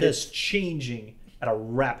you looked and it's changing at a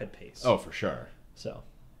rapid pace. Oh, for sure. So,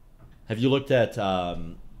 have you looked at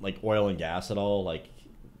like oil and gas at all? Like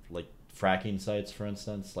fracking sites, for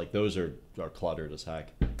instance? Like those are cluttered as heck.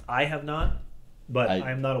 I have not, but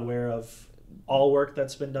I'm not aware of all work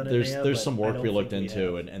that's been done in Neya. There's some work we looked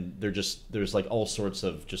into, and there's like all sorts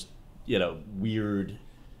of just weird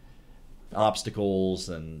obstacles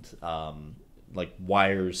and like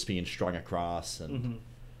wires being strung across and. Mm-hmm.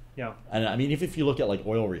 Yeah. And I mean, if you look at like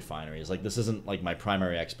oil refineries, like this isn't like my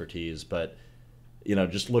primary expertise, but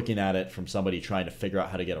just looking at it from somebody trying to figure out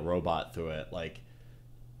how to get a robot through it, like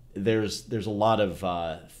there's a lot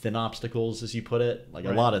of thin obstacles, as you put it, like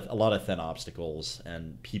right. a lot of thin obstacles,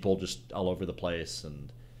 and people just all over the place,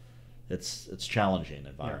 and it's challenging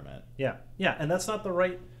environment. Yeah, and that's not the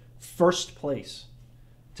right first place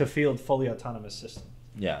to field fully autonomous systems.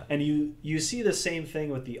 Yeah. And you see the same thing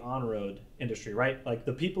with the on-road industry, right? Like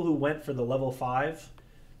the people who went for the level 5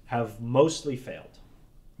 have mostly failed.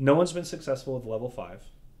 No one's been successful with level 5.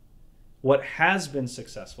 What has been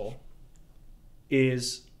successful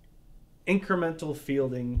is incremental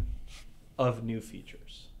fielding of new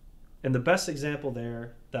features. And the best example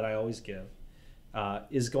there that I always give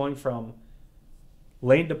is going from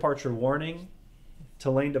lane departure warning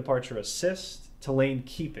to lane departure assist to lane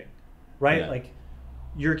keeping, right? Yeah. Like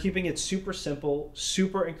you're keeping it super simple,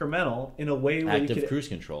 super incremental in a way where active you could cruise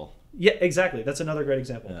control. Yeah, exactly. That's another great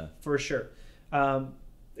example, yeah. For sure.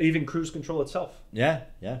 Even cruise control itself. Yeah,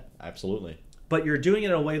 absolutely. But you're doing it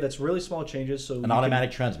in a way that's really small changes. So an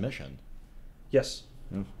automatic transmission. Yes.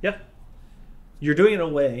 Yeah. You're doing it in a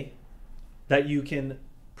way that you can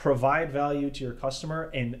provide value to your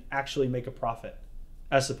customer and actually make a profit,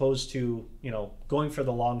 as opposed to going for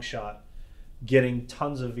the long shot, getting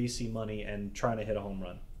tons of VC money and trying to hit a home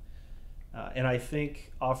run. And I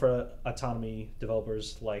think off-road autonomy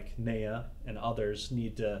developers like Neya and others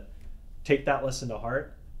need to take that lesson to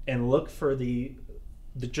heart and look for the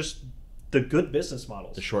good business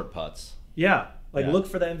models. The short putts. Yeah. Look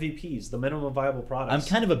for the MVPs, the minimum viable products. I'm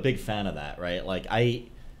kind of a big fan of that, right? Like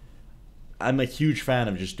I'm a huge fan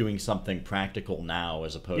of just doing something practical now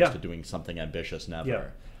as opposed to doing something ambitious never. Yeah.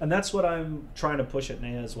 And that's what I'm trying to push at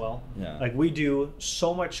Neya as well. Yeah. Like we do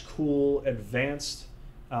so much cool, advanced,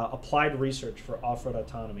 applied research for off-road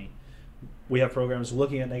autonomy. We have programs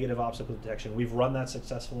looking at negative obstacle detection. We've run that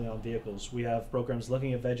successfully on vehicles. We have programs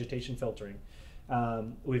looking at vegetation filtering.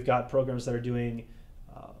 We've got programs that are doing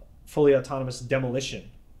fully autonomous demolition.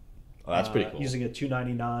 Oh, that's pretty cool. Using a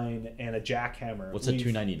 299 and a jackhammer. What's a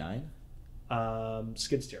 299?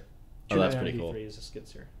 Skid steer. Oh, that's pretty cool. is a skid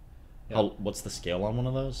steer. Yeah. What's the scale on one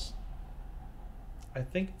of those? I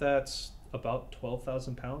think that's about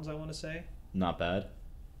 12,000 pounds, I want to say. Not bad.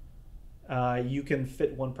 You can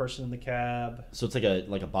fit one person in the cab. So it's like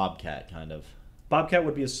a Bobcat kind of. Bobcat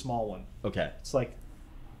would be a small one. Okay. It's like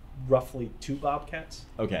roughly 2 Bobcats.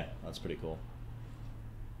 Okay, that's pretty cool.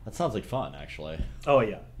 That sounds like fun, actually. Oh,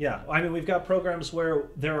 yeah. I mean, we've got programs where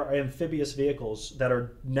there are amphibious vehicles that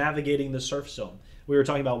are navigating the surf zone. We were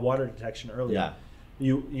talking about water detection earlier.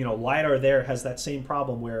 Yeah. LiDAR there has that same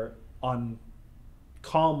problem where on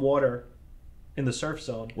calm water in the surf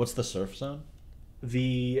zone. What's the surf zone?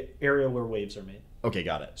 The area where waves are made. Okay,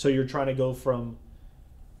 got it. So you're trying to go from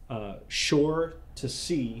shore to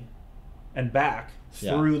sea and back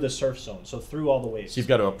through the surf zone, so through all the waves. So you've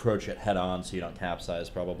got to approach it head on so you don't capsize,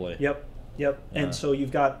 probably. Yep. Yeah. And so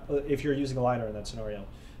you've got, if you're using a LiDAR in that scenario,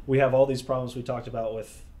 we have all these problems we talked about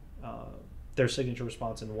with their signature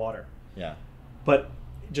response in water. Yeah. But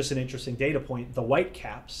just an interesting data point, the white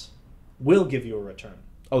caps will give you a return.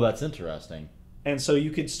 Oh, that's interesting. And so you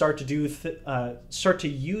could start to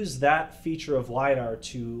use that feature of LiDAR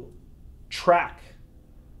to track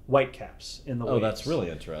white caps in the waves. Oh, that's really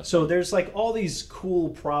interesting. So there's like all these cool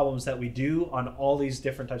problems that we do on all these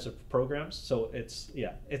different types of programs. So it's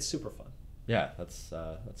super fun. Yeah, that's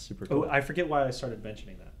super cool. Oh, I forget why I started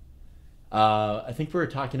mentioning I think we were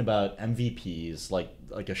talking about MVPs,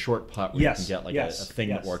 like a short putt where you can get like a thing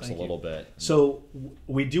that works a little bit. So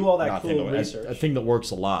we do all that cool research. A thing that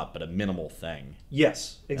works a lot, but a minimal thing.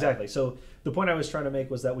 Yes, exactly. So the point I was trying to make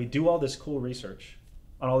was that we do all this cool research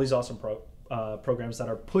on all these awesome programs that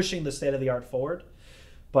are pushing the state of the art forward.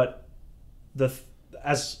 But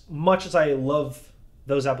as much as I love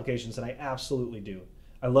those applications, and I absolutely do,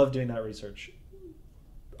 I love doing that research.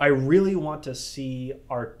 I really want to see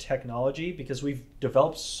our technology, because we've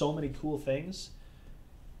developed so many cool things.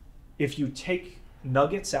 If you take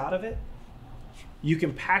nuggets out of it, you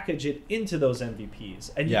can package it into those MVPs,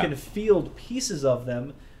 and you can field pieces of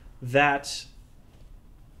them that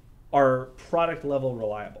are product level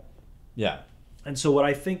reliable. Yeah. And so what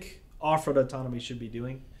I think off-road autonomy should be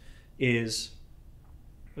doing is,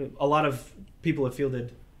 a lot of people have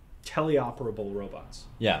fielded teleoperable robots.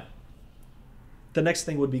 Yeah. The next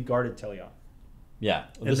thing would be guarded teleop. Yeah.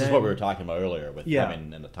 Well, this is what we were talking about earlier with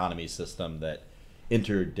having an autonomy system that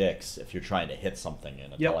interdicts if you're trying to hit something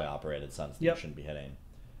in a teleoperated sense that you shouldn't be hitting.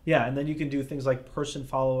 Yeah, and then you can do things like person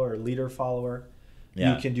follower or leader follower.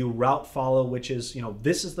 Yeah. You can do route follow, which is,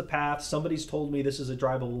 this is the path. Somebody's told me this is a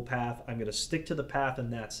drivable path. I'm going to stick to the path,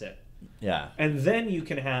 and that's it. Yeah. And then you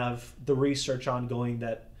can have the research ongoing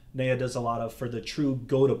that Neya does a lot of for the true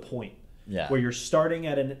go-to point. Yeah. Where you're starting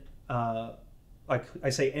at an, like I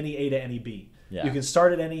say, any A to any B. Yeah. You can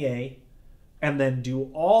start at any A and then do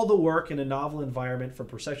all the work in a novel environment for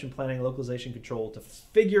perception planning, localization control to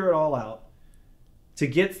figure it all out, to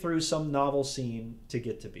get through some novel scene to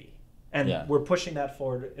get to B. And we're pushing that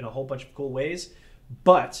forward in a whole bunch of cool ways.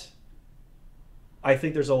 But I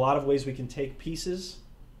think there's a lot of ways we can take pieces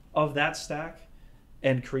of that stack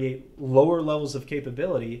and create lower levels of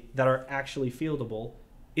capability that are actually fieldable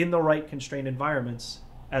in the right constrained environments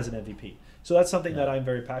as an MVP. So that's something that I'm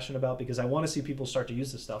very passionate about, because I want to see people start to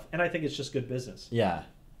use this stuff, and I think it's just good business. Yeah.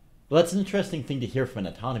 Well, that's an interesting thing to hear from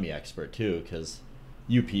an autonomy expert too, because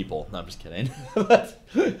you people, no, I'm just kidding. But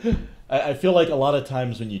I feel like a lot of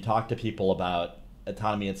times when you talk to people about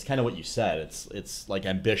autonomy, it's kind of what you said. It's like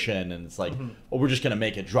ambition, and it's like, well, we're just going to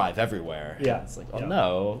make it drive everywhere. Yeah. And it's like, oh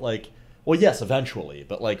no, like, well, yes, eventually,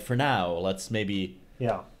 but like for now, let's maybe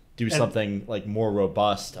do something like more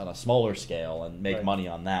robust on a smaller scale and make money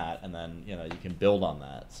on that, and then you can build on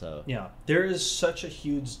that. So there is such a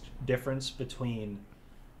huge difference between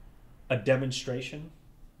a demonstration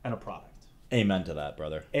and a product. Amen to that,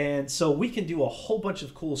 brother. And so we can do a whole bunch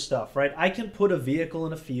of cool stuff, right? I can put a vehicle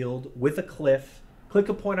in a field with a cliff, click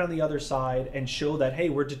a point on the other side, and show that, hey,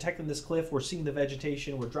 we're detecting this cliff, we're seeing the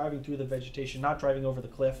vegetation, we're driving through the vegetation, not driving over the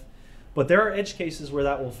cliff. But there are edge cases where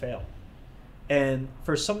that will fail. And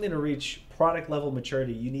for something to reach product level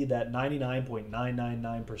maturity, you need that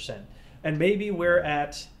 99.999%. And maybe we're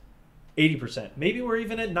at 80%. Maybe we're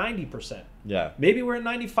even at 90%. Yeah. Maybe we're at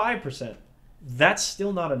 95%. That's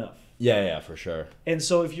still not enough. Yeah, for sure. And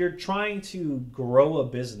so if you're trying to grow a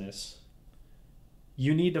business,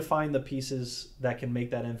 you need to find the pieces that can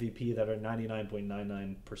make that MVP that are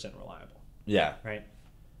 99.99% reliable. Yeah. Right?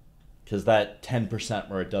 Because that 10%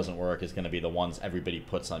 where it doesn't work is going to be the ones everybody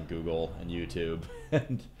puts on Google and YouTube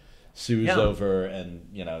and sues over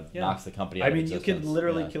and, knocks the company out of existence. You can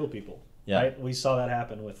literally kill people. Yeah. Right? We saw that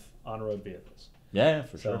happen with on-road vehicles. Yeah,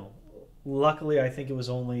 for sure. So luckily, I think it was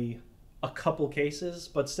only a couple cases,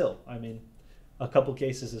 but still, a couple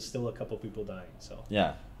cases is still a couple people dying. So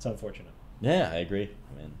it's unfortunate. Yeah, I agree.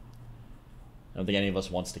 I don't think any of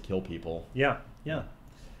us wants to kill people. Yeah.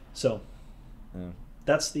 So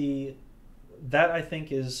that I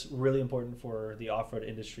think is really important for the off-road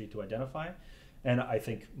industry to identify, and I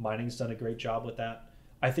think mining's done a great job with that.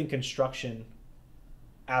 I think construction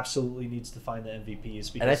absolutely needs to find the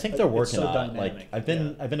MVPs, because and I think they're working so on it. Dynamic. Like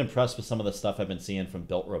I've been impressed with some of the stuff I've been seeing from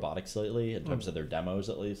Built Robotics lately in terms of their demos,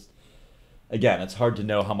 at least. Again, it's hard to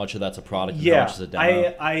know how much of that's a product and how much is a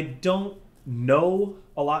demo. I don't know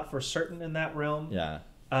a lot for certain in that realm. Yeah.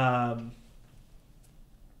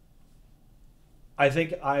 I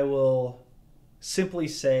think I will simply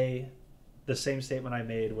say the same statement I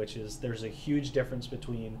made, which is there's a huge difference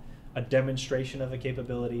between a demonstration of a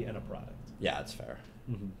capability and a product. Yeah, it's fair.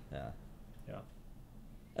 Mm-hmm. Yeah.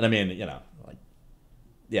 And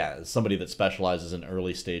as somebody that specializes in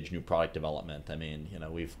early stage new product development,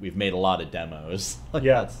 we've made a lot of demos.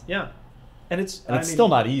 And it's still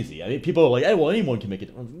not easy. People are like, hey, well, anyone can make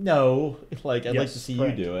it. No, I'd like to see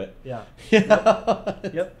you do it. Yeah.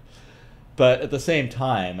 Yep. But at the same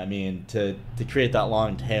time, to create that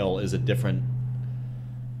long tail is a different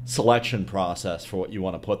selection process for what you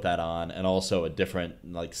want to put that on, and also a different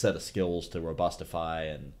set of skills to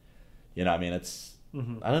robustify, and it's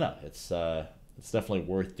I don't know, it's it's definitely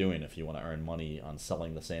worth doing if you want to earn money on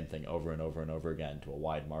selling the same thing over and over and over again to a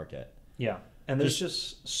wide market. Yeah. And there's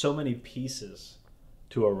just so many pieces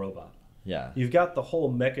to a robot. Yeah. You've got the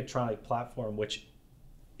whole mechatronic platform, which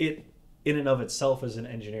it in and of itself is an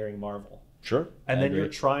engineering marvel. Sure. And then you're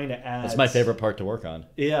trying to add... That's my favorite part to work on.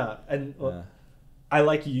 Yeah. And I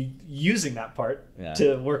like you using that part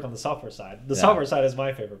to work on the software side. The software side is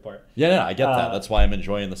my favorite part. Yeah, no, I get that. That's why I'm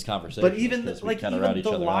enjoying this conversation. But even the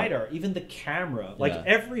LiDAR, even the camera, like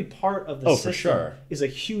every part of the system is a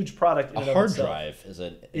huge product. A hard drive is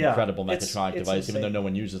an incredible mechatronic device, even though no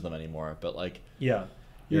one uses them anymore. But like,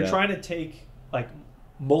 you're trying to take like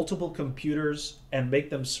multiple computers and make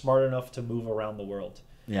them smart enough to move around the world.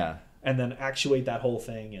 Yeah, and then actuate that whole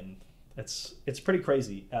thing, and it's pretty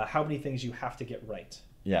crazy how many things you have to get right.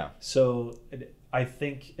 Yeah. So I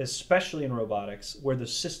think, especially in robotics, where the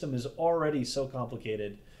system is already so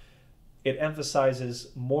complicated, it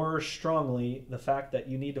emphasizes more strongly the fact that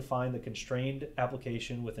you need to find the constrained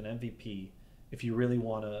application with an MVP if you really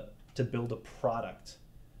want to build a product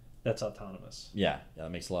that's autonomous. Yeah,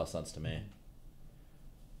 that makes a lot of sense to me.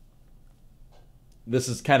 This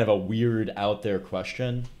is kind of a weird out there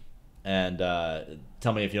question, and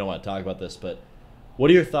tell me if you don't want to talk about this, but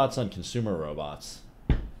what are your thoughts on consumer robots?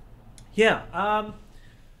 Yeah.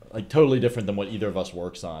 Like totally different than what either of us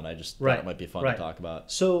works on. I just thought it might be fun to talk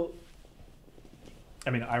about. So, I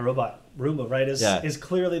mean, iRobot, Roomba, right, is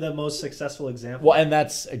clearly the most successful example. Well, and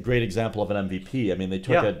that's a great example of an MVP. I mean, they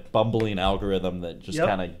took a bumbling algorithm that just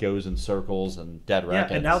kind of goes in circles and dead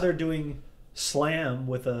records. Yeah, and now they're doing SLAM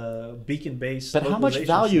with a beacon-based. But how much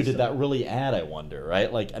value did that really add, I wonder,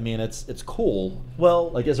 right? Like, I mean, it's cool. Well,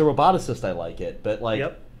 like as a roboticist, I like it, but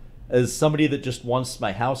like as somebody that just wants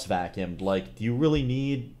my house vacuumed, like, do you really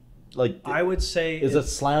need, like, I would say, is a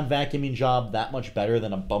SLAM vacuuming job that much better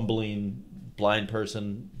than a bumbling blind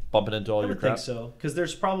person bumping into all your crap? I think so, because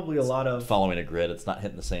there's probably a lot of following a grid. It's not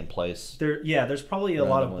hitting the same place. There's probably a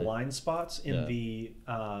lot of blind spots in the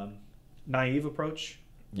naive approach,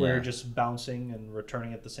 where you're just bouncing and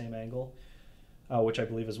returning at the same angle, which I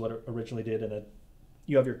believe is what it originally did. And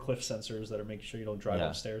you have your cliff sensors that are making sure you don't drive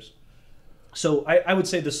upstairs. So I would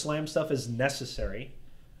say the SLAM stuff is necessary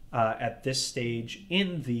at this stage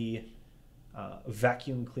in the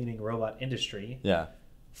vacuum cleaning robot industry. Yeah.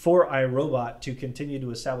 For iRobot to continue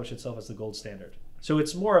to establish itself as the gold standard. So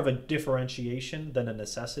it's more of a differentiation than a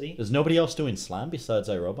necessity. Is nobody else doing SLAM besides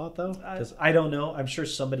iRobot, though? I don't know. I'm sure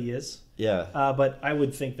somebody is. Yeah. But I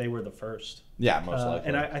would think they were the first. Yeah, most likely.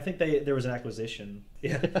 And I think there was an acquisition.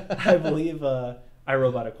 Yeah, I believe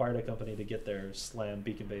iRobot acquired a company to get their SLAM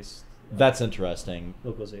beacon-based that's interesting.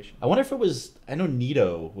 localization. I wonder if it was... I know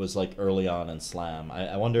Nito was like early on in SLAM.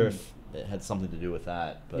 I wonder if it had something to do with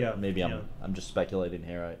that, but maybe I'm just speculating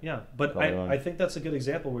here. But I think that's a good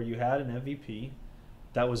example where you had an MVP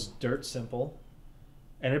that was dirt simple,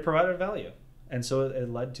 and it provided value, and so it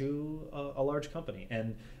led to a large company.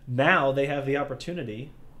 And now they have the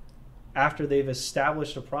opportunity, after they've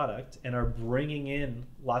established a product and are bringing in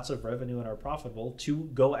lots of revenue and are profitable, to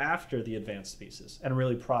go after the advanced pieces and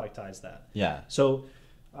really productize that. Yeah. So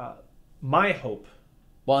my hope...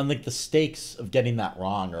 Well, and like the stakes of getting that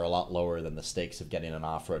wrong are a lot lower than the stakes of getting an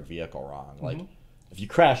off-road vehicle wrong. Like, if you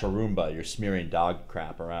crash a Roomba, you're smearing dog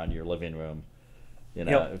crap around your living room. You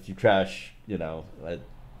know, if you crash, a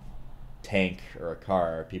tank or a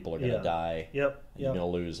car, people are going to die. You're going to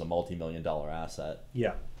lose a multi-million-dollar asset.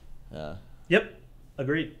 Yep.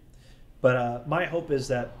 Agreed. But my hope is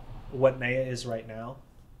that what Neya is right now,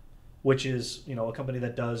 which is, a company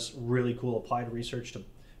that does really cool applied research to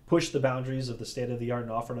push the boundaries of the state-of-the-art in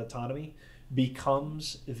off-road autonomy,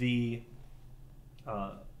 becomes the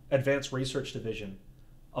advanced research division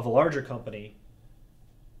of a larger company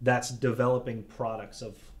that's developing products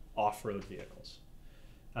of off-road vehicles.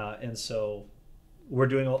 And so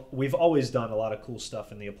we've always done a lot of cool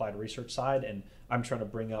stuff in the applied research side, and I'm trying to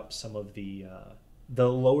bring up some of the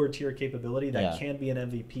lower tier capability that can be an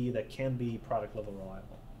MVP, that can be product level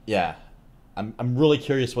reliable. Yeah. I'm really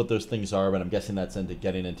curious what those things are, but I'm guessing that's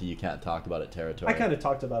getting into you can't talk about it territory. I kind of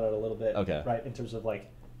talked about it a little bit, right, in terms of like,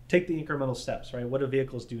 take the incremental steps, right? What do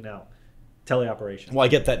vehicles do now? Teleoperation. Well, I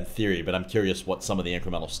get that in theory, but I'm curious what some of the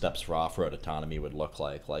incremental steps for off-road autonomy would look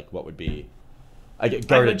like. Like, what would be...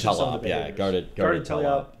 guarded teleop, guarded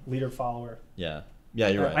teleop, leader follower. Yeah,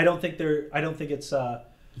 you're right. I don't think it's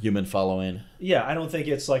human following. Yeah, I don't think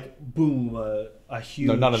it's like boom, a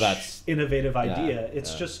huge, none of that's innovative idea.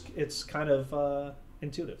 It's just it's kind of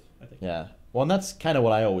intuitive, I think. Yeah, well, and that's kind of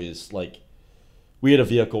what I always like. We had a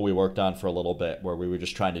vehicle we worked on for a little bit where we were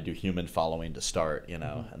just trying to do human following to start,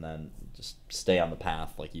 and then just stay on the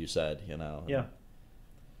path, like you said, Yeah.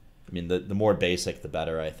 I mean, the more basic, the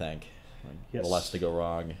better, I think. Like, Yes. The less to go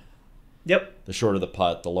wrong. Yep. The shorter the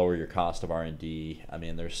putt, the lower your cost of R&D. I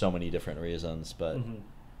mean, there's so many different reasons, but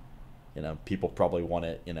people probably want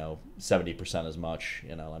it, 70% as much.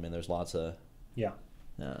 I mean, there's lots of Yeah.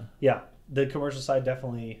 yeah. Yeah. The commercial side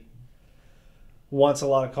definitely wants a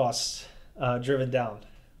lot of costs driven down.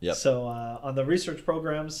 Yep. So on the research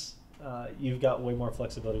programs, you've got way more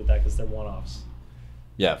flexibility with that because they're one-offs.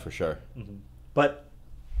 Yeah, for sure. But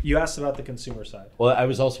you asked about the consumer side. Well, I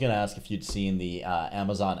was also going to ask if you'd seen the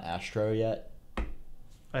Amazon Astro yet.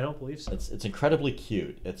 I don't believe so. It's incredibly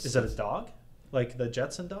cute. Is that a dog? Like the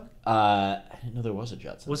Jetson dog? I didn't know there was a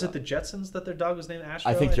Jetson. Was dog. it the Jetsons that their dog was named Astro?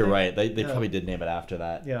 I think you're right. They probably did name it after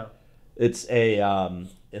that. Yeah. It's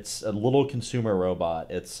a little consumer robot.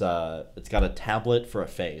 It's got a tablet for a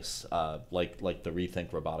face, like the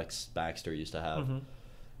Rethink Robotics Baxter used to have.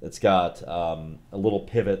 It's got a little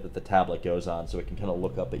pivot that the tablet goes on, so it can kind of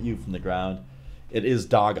look up at you from the ground. It is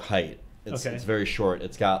dog height. It's very short.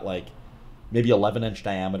 It's got like maybe 11-inch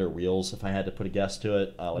diameter wheels, if I had to put a guess to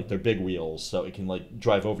it. They're big wheels, so it can like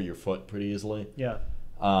drive over your foot pretty easily. Yeah.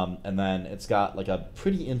 And then it's got like a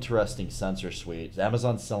pretty interesting sensor suite.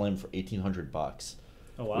 Amazon's selling for $1,800.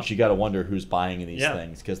 Oh wow. Which you got to wonder who's buying these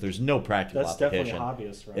things, because there's no practical application. Definitely a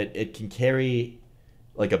hobbyist, right? It can carry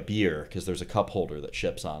like a beer because there's a cup holder that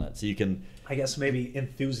ships on it, so you can. I guess maybe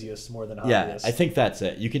enthusiasts more than hobbyists. Yeah, I think that's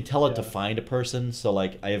it. You can tell it to find a person. So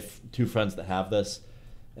like, I have two friends that have this,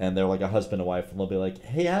 and they're like a husband and wife, and they'll be like,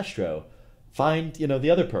 "Hey Astro, find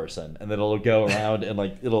the other person," and then it'll go around and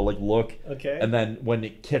like it'll like look. Okay. And then when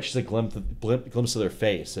it catches a glimpse of their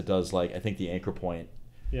face, it does like I think the anchor point.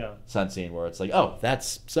 Yeah. Sensing where it's like, oh,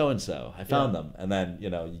 that's so and so. I found them, and then you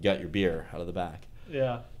got your beer out of the back.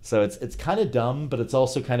 Yeah. So it's kind of dumb, but it's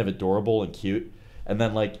also kind of adorable and cute. And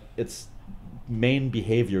then like its main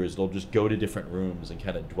behavior is it'll just go to different rooms and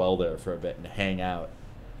kind of dwell there for a bit and hang out.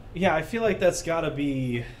 Yeah, I feel like that's got to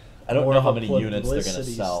be. I don't more know of how a many units they're going to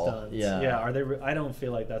publicity sell. stunt. Yeah. Yeah. Are they? I don't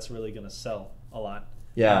feel like that's really going to sell a lot.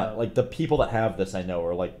 Yeah, like the people that have this I know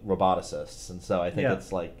are like roboticists, and so I think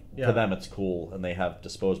it's like to them it's cool, and they have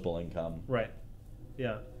disposable income. Right.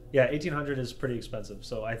 Yeah. Yeah. 1,800 is pretty expensive,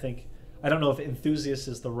 so I don't know if enthusiast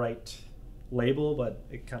is the right label, but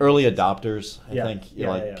it kind of early adopters. I think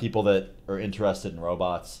Yeah. people that are interested in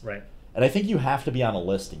robots. Right. And I think you have to be on a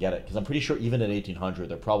list to get it, because I'm pretty sure even at 1,800,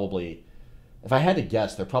 they're probably, if I had to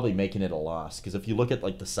guess, they're probably making it a loss. Because if you look at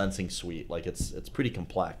like the sensing suite, like it's pretty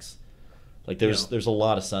complex. Like there's a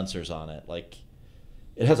lot of sensors on it. Like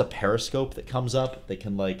it has a periscope that comes up that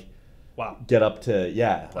can like get up to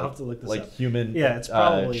I'll have to look this like up. human it's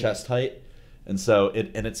probably chest height. And so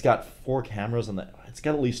it's got 4 cameras on the. It's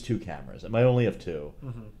got at least 2 cameras. It might only have 2.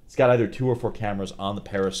 It's got either 2 or 4 cameras on the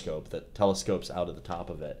periscope that telescopes out at the top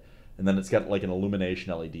of it, and then it's got like an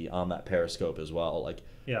illumination LED on that periscope as well. Like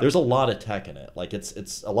there's a lot of tech in it. Like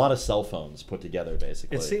it's a lot of cell phones put together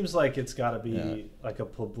basically. It seems like it's got to be like a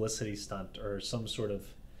publicity stunt or some sort of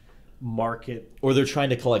market. Or they're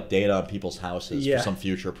trying to collect data on people's houses for some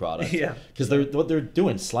future product. Because what they're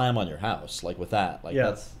doing slam on your house like with that. Like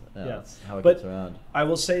that's how it gets around. I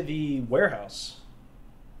will say the warehouse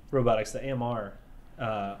robotics, the AMR,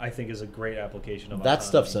 I think is a great application of that autonomy.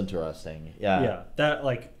 stuff's interesting. Yeah. That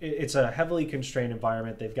like it's a heavily constrained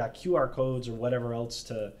environment. They've got QR codes or whatever else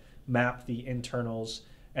to map the internals,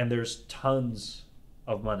 and there's tons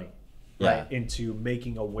of money into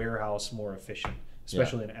making a warehouse more efficient,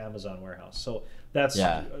 especially an Amazon warehouse. So that's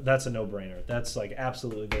a no-brainer. That's like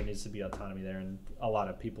absolutely there needs to be autonomy there, and a lot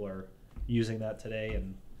of people are using that today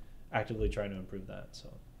and actively trying to improve that. So.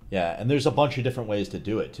 Yeah, and there's a bunch of different ways to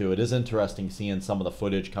do it too. It is interesting seeing some of the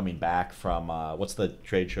footage coming back from what's the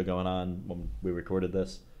trade show going on when we recorded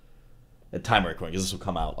this? At time of recording, because this will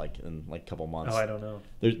come out like in like a couple months. Oh, I don't know.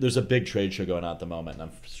 There's a big trade show going on at the moment, and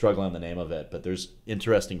I'm struggling on the name of it. But there's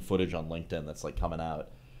interesting footage on LinkedIn that's like coming out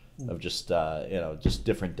of just just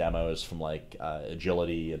different demos from like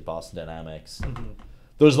Agility and Boston Dynamics.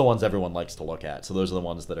 Those are the ones everyone likes to look at. So those are the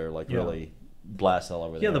ones that are like really blast all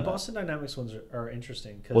over the internet. The Boston Dynamics ones are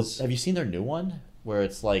interesting. Cause have you seen their new one where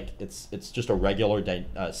it's like it's just a regular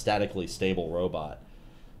statically stable robot,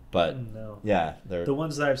 but they're the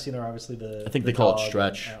ones that I've seen are obviously I think they call it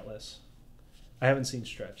Stretch. Atlas. I haven't seen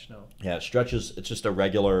Stretch. No. Yeah, Stretch it's just a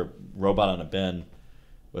regular robot on a bin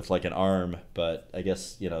with like an arm, but I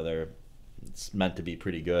guess it's meant to be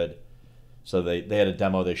pretty good. So they had a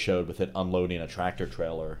demo they showed with it unloading a tractor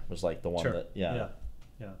trailer. Was like the one that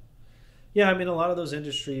Yeah, I mean, a lot of those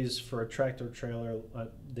industries for a tractor trailer,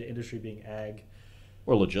 the industry being ag,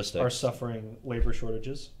 or logistics, are suffering labor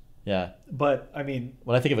shortages. Yeah. But I mean,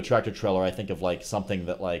 When I think of a tractor trailer, I think of like something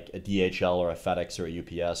that like a DHL or a FedEx or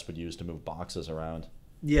a UPS would use to move boxes around.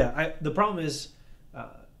 yeah, the problem is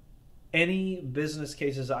any business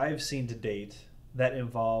cases I've seen to date that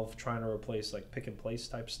involve trying to replace like pick and place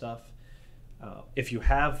type stuff. If you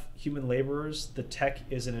have human laborers, the tech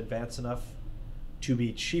isn't advanced enough to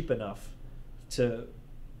be cheap enough to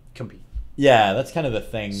compete. Yeah, that's kind of the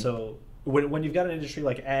thing. So when you've got an industry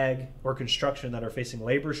like ag or construction that are facing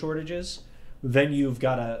labor shortages, then you've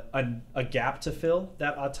got a gap to fill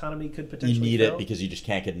that autonomy could potentially you need fill. it because you just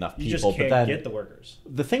can't get enough people. You just can't but then, get the workers.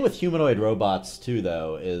 The thing with humanoid robots too,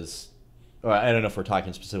 though, is, or I don't know if we're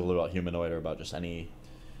talking specifically about humanoid or about just any.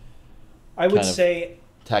 I would say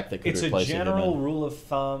tech that could it's a replace general human. rule of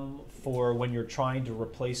thumb for when you're trying to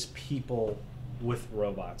replace people with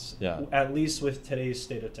robots. Yeah. At least with today's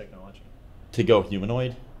state of technology. To go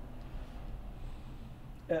humanoid.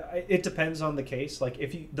 It depends on the case. Like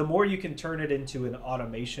the more you can turn it into an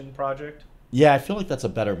automation project. Yeah, I feel like that's a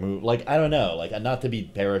better move. Like, I don't know, like, not to be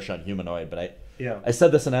bearish on humanoid, but I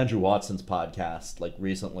said this in Andrew Watson's podcast like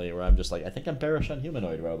recently, where I'm just like, I think I'm bearish on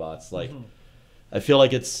humanoid robots. Like, I feel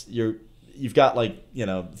like you've got like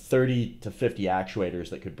 30 to 50 actuators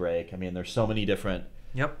that could break. I mean, there's so many different.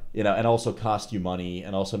 Yep. And also cost you money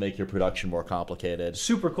and also make your production more complicated.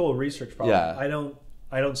 Super cool research problem. Yeah.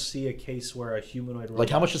 I don't see a case where a humanoid robot. Like,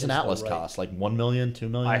 how much does an Atlas cost? Like 1 million, 2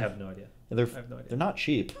 million? I have no idea. I have no idea. They're not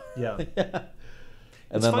cheap. Yeah. Yeah.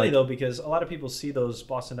 It's funny though, because a lot of people see those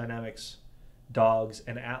Boston Dynamics dogs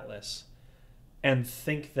and Atlas and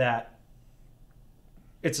think that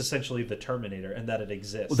it's essentially the Terminator and that it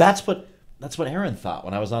exists. Well, that's what Aaron thought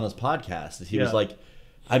when I was on his podcast. He was like,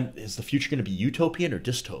 is the future going to be utopian or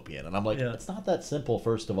dystopian? And I'm like, it's not that simple,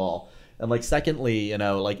 first of all. And like, secondly,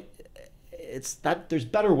 like, it's that there's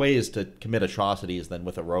better ways to commit atrocities than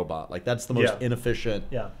with a robot. Like, that's the most inefficient.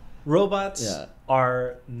 Yeah. Robots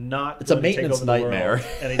are not. It's a maintenance nightmare.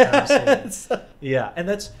 Anytime soon. Yeah, and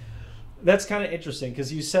that's kind of interesting,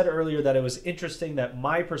 because you said earlier that it was interesting that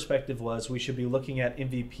my perspective was we should be looking at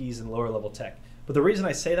MVPs and lower level tech. But the reason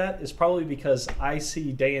I say that is probably because I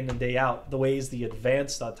see day in and day out the ways the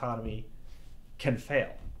advanced autonomy can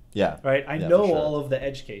fail. Yeah. Right. I know all of the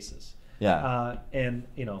edge cases. Yeah. And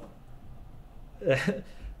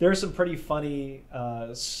there are some pretty funny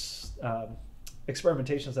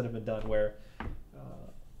experimentations that have been done where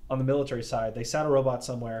on the military side, they sat a robot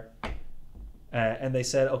somewhere and they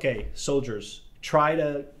said, okay, soldiers, try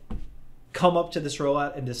to come up to this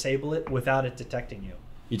robot and disable it without it detecting you.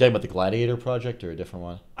 You talking about the Gladiator project or a different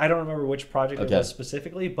one? I don't remember which project it was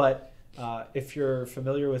specifically, but if you're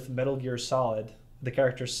familiar with Metal Gear Solid, the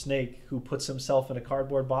character Snake, who puts himself in a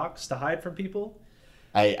cardboard box to hide from people.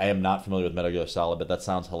 I am not familiar with Metal Gear Solid, but that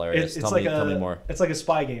sounds hilarious. Tell me more. It's like a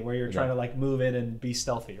spy game where you're trying to like move in and be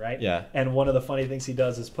stealthy, right? Yeah. And one of the funny things he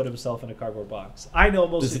does is put himself in a cardboard box. I know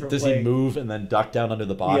mostly from playing. Does he move and then duck down under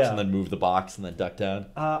the box and then move the box and then duck down?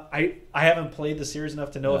 I haven't played the series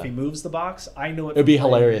enough to know if he moves the box. I know it. It'd be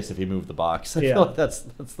hilarious if he moved the box. I feel like that's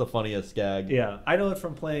the funniest gag. Yeah, I know it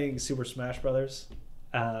from playing Super Smash Brothers,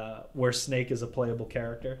 where Snake is a playable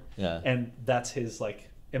character. Yeah. And that's his like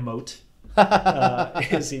emote.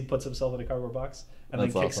 Is he puts himself in a cardboard box and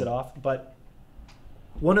then kicks it off. But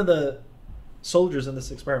one of the soldiers in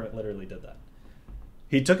this experiment literally did that.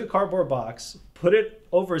 He took a cardboard box, put it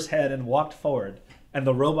over his head, and walked forward, and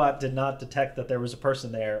the robot did not detect that there was a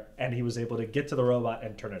person there, and he was able to get to the robot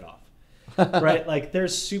and turn it off. Right? Like,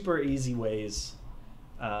 there's super easy ways.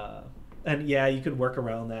 And yeah, you could work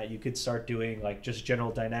around that. You could start doing like just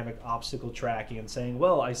general dynamic obstacle tracking and saying,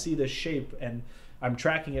 well, I see this shape and I'm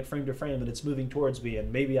tracking it frame to frame and it's moving towards me,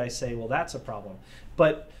 and maybe I say, well, that's a problem.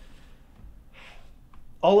 But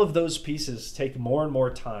all of those pieces take more and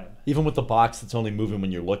more time. Even with the box that's only moving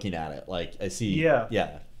when you're looking at it. Like, I see. Yeah.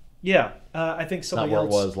 I think somebody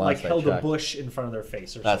else like held a bush in front of their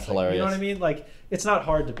face or something. That's hilarious. You know what I mean? Like, it's not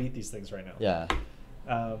hard to beat these things right now.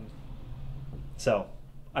 Yeah. So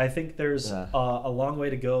I think there's a long way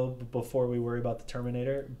to go before we worry about the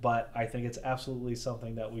Terminator, but I think it's absolutely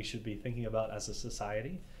something that we should be thinking about as a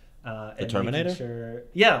society. The Terminator?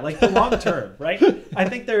 Like the long term, right? I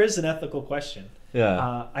think there is an ethical question.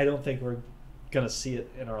 Yeah. I don't think we're going to see it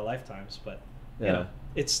in our lifetimes, but you know,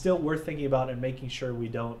 it's still worth thinking about and making sure we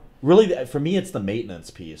don't. Really, for me, it's the maintenance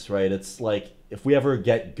piece, right? It's like, if we ever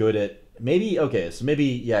get good at, maybe,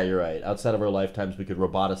 you're right. Outside of our lifetimes, we could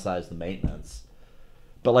roboticize the maintenance.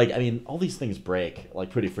 But, like, I mean, all these things break,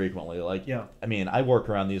 like, pretty frequently. Like, I mean, I work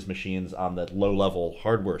around these machines on the low-level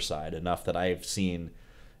hardware side enough that I've seen,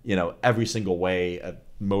 every single way a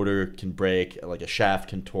motor can break, like a shaft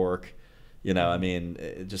can torque, You know, I mean,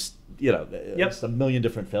 it just, you know, it's a million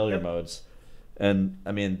different failure modes. And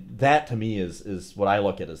I mean, that to me is what I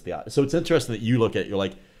look at as the. So it's interesting that you look at it, you're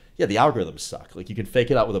like, yeah, the algorithms suck. Like you can fake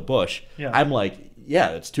it out with a bush. Yeah. I'm like, yeah,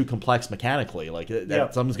 it's too complex mechanically. Like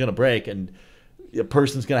something's going to break and a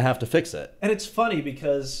person's going to have to fix it. And it's funny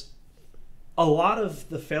because a lot of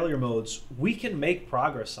the failure modes we can make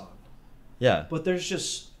progress on. Yeah. But there's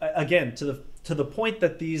just, again, to the point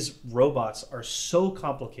that these robots are so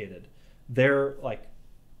complicated. They're like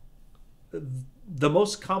the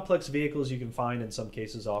most complex vehicles you can find in some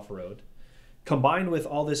cases off-road, combined with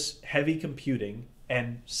all this heavy computing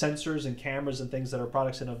and sensors and cameras and things that are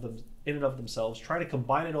products in and of themselves, trying to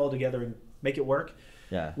combine it all together and make it work.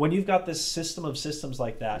 Yeah. When you've got this system of systems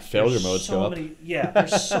like that, failure modes go up.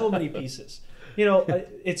 There's so many pieces. You know,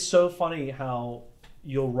 it's so funny how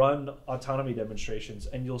you'll run autonomy demonstrations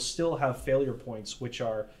and you'll still have failure points, which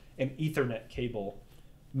are an Ethernet cable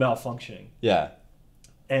malfunctioning. Yeah.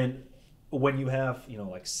 And when you have, you know,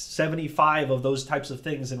 like 75 of those types of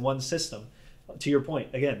things in one system, to your point,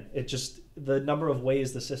 again, it just, the number of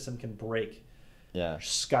ways the system can break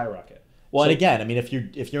skyrocket. Well, and again, I mean, if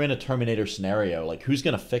you're in a Terminator scenario, like who's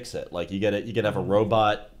going to fix it? Like you get to have a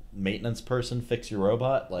robot maintenance person fix your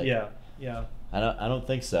robot? Like yeah. I don't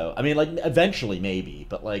think so. I mean, like eventually maybe,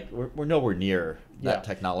 but like we're nowhere near that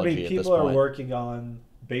technology at this point. People are working on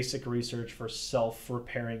basic research for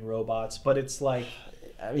self-repairing robots, but it's like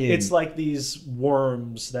it's like these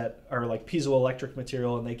worms that are like piezoelectric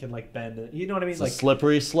material and they can like bend. You know what I mean? It's like a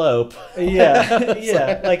slippery slope.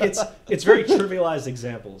 Yeah. Like it's very trivialized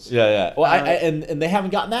examples. Yeah. Well, and they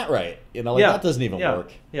haven't gotten that right. You know, like that doesn't even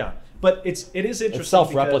work. Yeah. But it is interesting. It's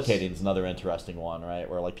self-replicating is another interesting one, right?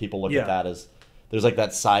 Where like people look at that as there's like that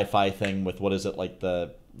sci-fi thing with what is it like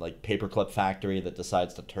the paperclip factory that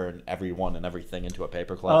decides to turn everyone and everything into a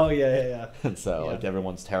paperclip. Oh yeah. And so like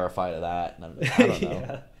everyone's terrified of that. And I don't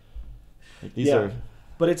know. Like, these are.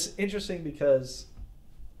 But it's interesting because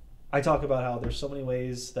I talk about how there's so many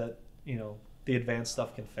ways that the advanced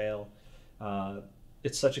stuff can fail.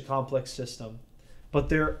 It's such a complex system, but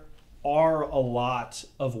there are a lot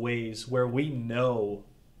of ways where we know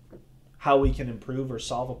how we can improve or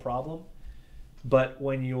solve a problem. But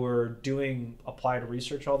when you're doing applied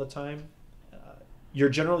research all the time, you're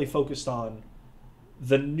generally focused on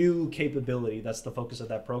the new capability. That's the focus of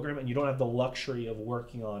that program. And you don't have the luxury of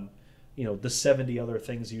working on, the 70 other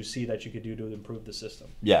things you see that you could do to improve the system.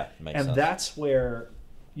 Yeah, makes sense. And that's where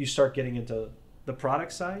you start getting into the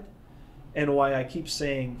product side and why I keep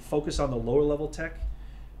saying focus on the lower level tech,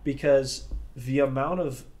 because the amount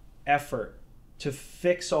of effort to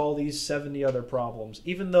fix all these 70 other problems,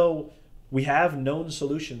 even though we have known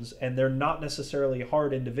solutions and they're not necessarily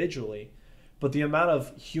hard individually, but the amount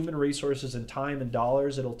of human resources and time and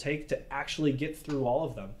dollars it'll take to actually get through all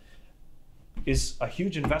of them is a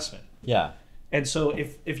huge investment. Yeah. And so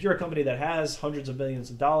if you're a company that has hundreds of millions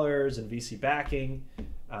of dollars in VC backing,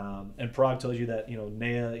 and Parag told you that,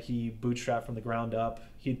 Neya, he bootstrapped from the ground up.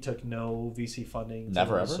 He took no VC funding.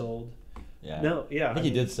 Never ever? Sold. Yeah. No, yeah. I think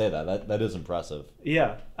he did say that. That is impressive.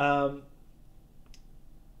 Yeah.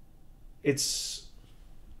 It's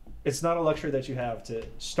not a luxury that you have to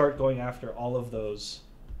start going after all of those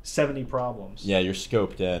 70 problems. Yeah, you're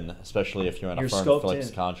scoped in, especially if you're in a firm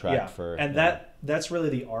fixed contract for. And that's really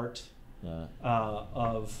the art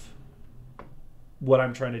of what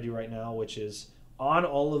I'm trying to do right now, which is on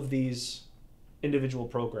all of these individual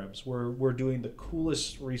programs, we're doing the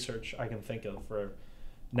coolest research I can think of for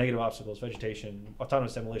negative obstacles, vegetation,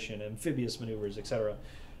 autonomous demolition, amphibious maneuvers, etc.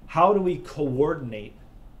 How do we coordinate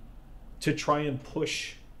to try and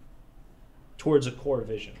push towards a core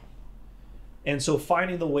vision? And so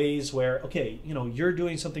finding the ways where, okay, you're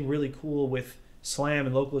doing something really cool with SLAM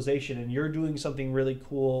and localization, and you're doing something really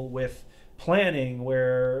cool with planning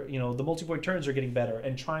where, the multi-point turns are getting better,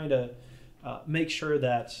 and trying to make sure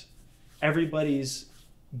that everybody's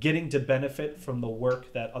getting to benefit from the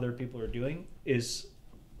work that other people are doing is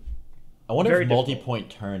I wonder very if difficult. multi-point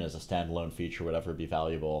turn as a standalone feature would ever be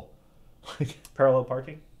valuable. Parallel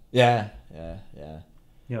parking? Yeah.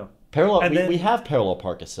 Parallel. We have parallel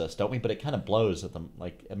park assist, don't we? But it kind of blows at them.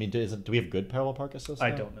 Like, I mean, do we have good parallel park assist?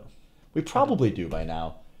 I don't know. We probably do by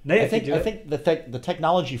now. I think the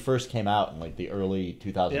technology first came out in like the early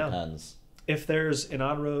 2010s. If there's an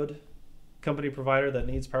on-road company provider that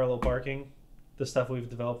needs parallel parking, the stuff we've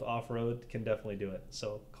developed off-road can definitely do it.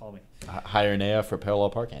 So call me. Hire Neya for parallel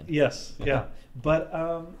parking. Yes, yeah, but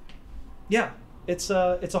it's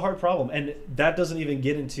a hard problem, and that doesn't even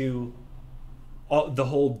get into the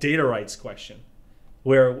whole data rights question,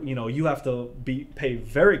 where you have to pay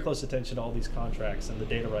very close attention to all these contracts and the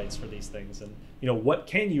data rights for these things, and what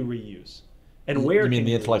can you reuse? And where you mean can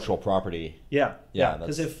the you intellectual property? Yeah. Yeah,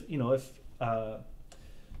 Because if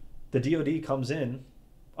the DoD comes in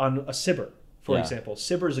on a SIBR, for example,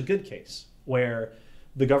 SIBR is a good case where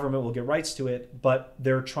the government will get rights to it, but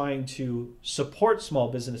they're trying to support small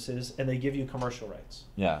businesses and they give you commercial rights.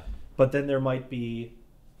 Yeah. But then there might be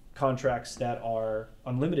contracts that are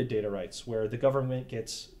unlimited data rights where the government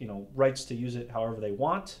gets, rights to use it however they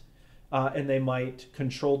want, and they might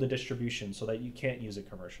control the distribution so that you can't use it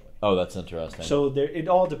commercially. Oh, that's interesting. So it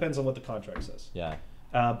all depends on what the contract says. Yeah.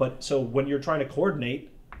 But so when you're trying to coordinate,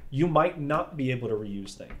 you might not be able to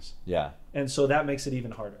reuse things. Yeah. And so that makes it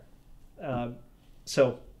even harder.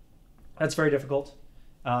 So that's very difficult.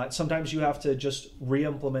 Sometimes you have to just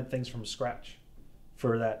re-implement things from scratch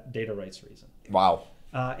for that data rights reason. Wow.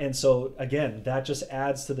 And so, again, that just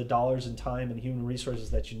adds to the dollars and time and human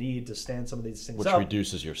resources that you need to stand some of these things up. Which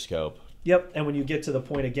reduces your scope. Yep. And when you get to the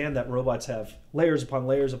point, again, that robots have layers upon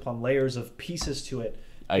layers upon layers of pieces to it.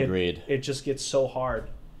 Agreed. It just gets so hard.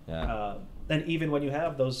 Yeah. And even when you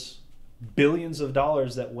have those billions of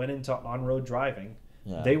dollars that went into on-road driving,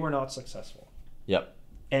 they were not successful. Yep.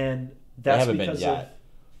 And that's they haven't because been yet. of...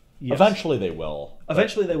 Yes. Eventually they will.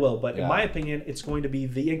 Eventually they will, but in my opinion, it's going to be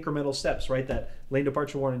the incremental steps, right? That lane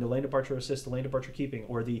departure warning, the lane departure assist, the lane departure keeping,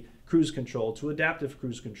 or the cruise control to adaptive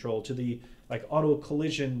cruise control to the auto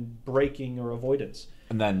collision braking or avoidance.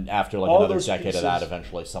 And then after All another those decade pieces, of that,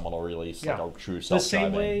 eventually someone will release a true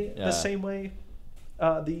self-driving. The same way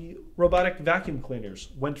the robotic vacuum cleaners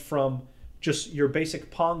went from just your basic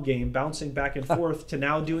Pong game bouncing back and forth to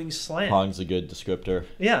now doing slam. Pong's a good descriptor.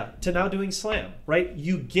 Yeah, to now doing slam, right?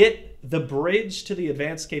 You get the bridge to the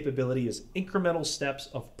advanced capability is incremental steps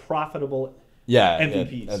of profitable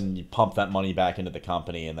MVPs. And you pump that money back into the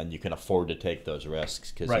company, and then you can afford to take those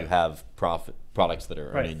risks because you have products that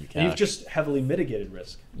are earning you cash. And you've just heavily mitigated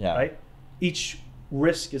risk, right? Each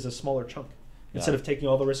risk is a smaller chunk instead of taking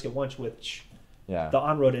all the risk at once, which the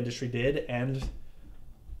on-road industry did and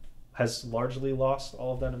has largely lost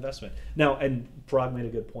all of that investment. Now, and Parag made a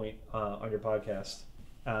good point on your podcast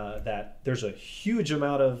that there's a huge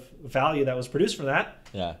amount of value that was produced from that,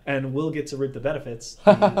 and we'll get to reap the benefits.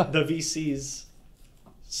 The VCs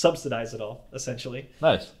subsidize it all, essentially.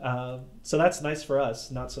 Nice. So that's nice for us,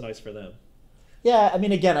 not so nice for them. Yeah, I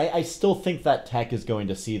mean, again, I still think that tech is going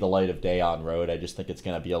to see the light of day on road. I just think it's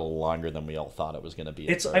going to be a little longer than we all thought it was going to be.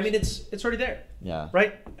 It's already there. Yeah.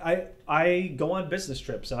 Right? I go on business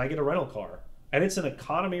trips and I get a rental car, and it's an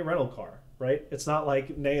economy rental car, right? It's not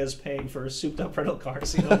like Neya's paying for souped up rental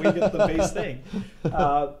cars. We get the base thing.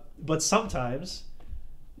 But sometimes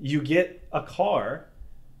you get a car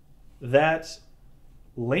that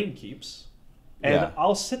lane keeps, and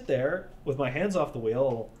I'll sit there with my hands off the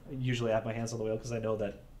wheel. Usually I have my hands on the wheel because I know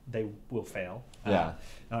that they will fail. And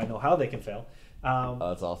I know how they can fail.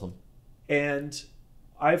 That's awesome. And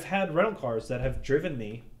I've had rental cars that have driven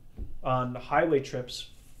me on highway trips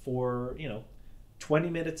for, 20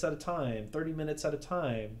 minutes at a time, 30 minutes at a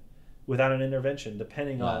time without an intervention,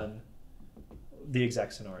 depending on the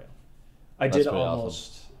exact scenario. I did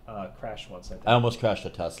almost crash once like that. I almost crashed a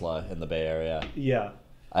Tesla in the Bay Area. Yeah.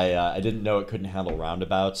 I didn't know it couldn't handle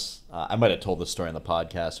roundabouts. I might have told this story on the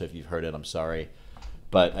podcast, so if you've heard it, I'm sorry.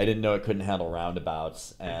 But I didn't know it couldn't handle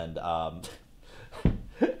roundabouts. And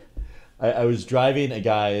I was driving a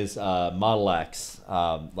guy's Model X.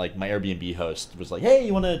 Like my Airbnb host was like, "Hey,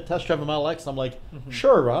 you want to test drive a Model X?" I'm like,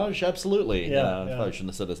 "Sure, Raj, absolutely." I probably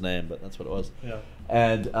shouldn't have said his name, but that's what it was. Yeah.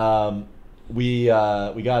 And we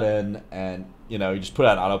got in, and he just put it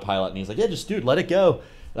on autopilot, and he's like, "Yeah, just dude, let it go."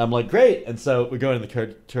 And I'm like, "Great." And so we're going in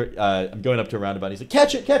the I'm going up to a roundabout. And he's like,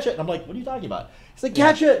 "Catch it, catch it." And I'm like, "What are you talking about?" He's like,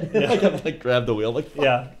 "Catch it." And I grab the wheel, like,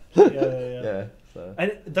 fuck. Yeah. So.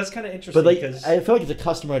 And that's kind of interesting. But because I feel like it's a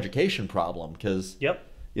customer education problem because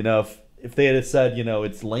if they had said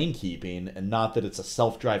it's lane keeping and not that it's a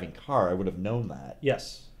self-driving car, I would have known that.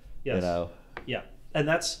 Yes. Yeah, and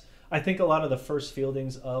that's. I think a lot of the first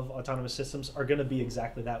fieldings of autonomous systems are going to be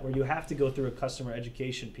exactly that, where you have to go through a customer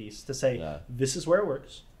education piece to say, this is where it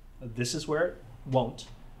works, this is where it won't.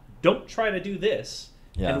 Don't try to do this.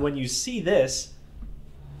 Yeah. And when you see this,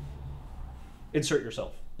 insert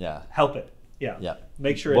yourself. Yeah. Help it. Yeah.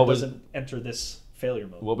 Make sure it doesn't enter this failure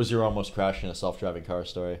mode. What was your almost crashing a self-driving car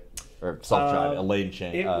story? Or self-driving, a lane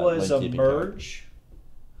change? It was a merge.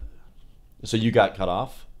 Car. So you got cut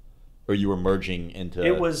off? Or you were merging into...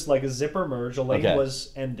 It was like a zipper merge. A lane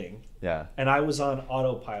was ending. Yeah. And I was on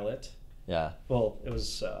autopilot. Yeah. Well, it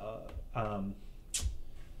was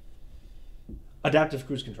adaptive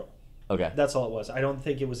cruise control. Okay. That's all it was. I don't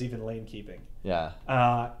think it was even lane keeping. Yeah.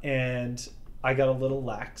 And I got a little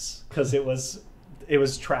lax because it was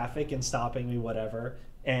traffic and stopping me, whatever.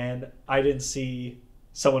 and I didn't see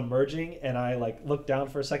someone merging, and I like looked down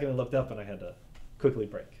for a second and looked up, and I had to quickly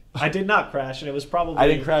brake. I did not crash, and it was probably I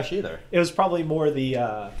didn't crash either. It was probably more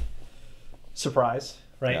the surprise,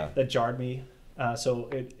 right, Yeah. that jarred me.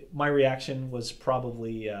 My reaction was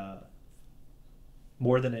probably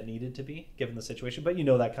more than it needed to be, given the situation. But you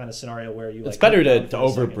know that kind of scenario where you It's like better look down to for a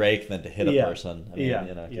over second. brake than to hit a Yeah. person. I mean, Yeah.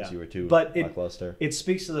 you know, because Yeah. you were too But lackluster. It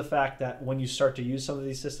speaks to the fact that when you start to use some of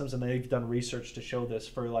these systems, and they've done research to show this,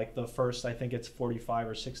 for like the first, I think it's 45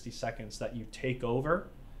 or 60 seconds that you take over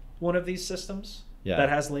one of these systems Yeah. that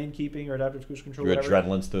has lane keeping or adaptive cruise control, Your whatever.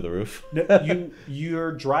 adrenaline's through the roof.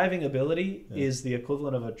 Your driving ability is the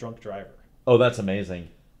equivalent of a drunk driver. Oh, that's amazing.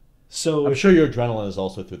 So I'm sure your adrenaline is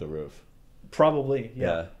also through the roof. probably,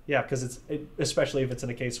 yeah, because especially if it's in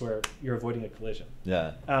a case where you're avoiding a collision.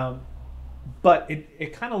 Yeah. But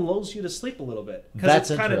it kind of lulls you to sleep a little bit, because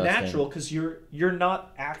That's it's kind of interesting. natural, because you're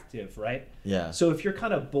not active, right? Yeah. So if you're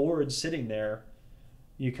kind of bored sitting there,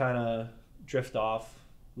 you kind of drift off,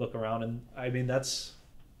 look around, and I mean that's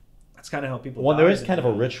kind of how people. Well, there die is in kind of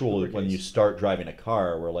a the ritual Uber when you case. start driving a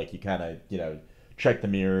car where like you kind of, check the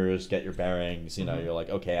mirrors, get your bearings, Mm-hmm. you're like,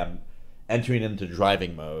 okay, I'm entering into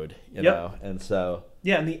driving mode, you Yep. know. And so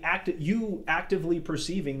Yeah, and you actively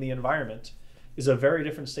perceiving the environment is a very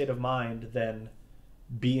different state of mind than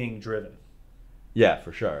being driven. yeah,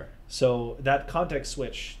 for sure. So that context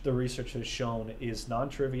switch, the research has shown, is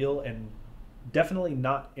non-trivial and definitely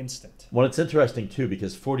not instant. Well, it's interesting too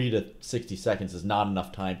because 40 to 60 seconds is not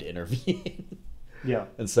enough time to intervene. Yeah.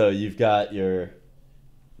 And so you've got your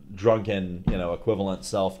drunken, equivalent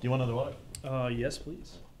self. Do you want another water? Yes,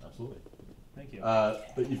 please. Absolutely. Thank you.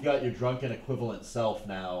 But you've got your drunken equivalent self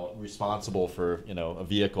now responsible for, a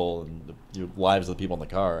vehicle and the lives of the people in the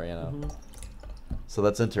car, Mm-hmm. So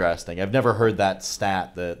that's interesting. I've never heard that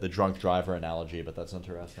stat, the drunk driver analogy, but that's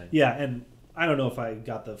interesting. Yeah, and I don't know if I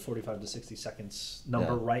got the 45 to 60 seconds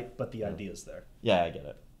number Yeah. right, but the idea's there. Yeah, I get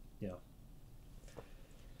it. Yeah.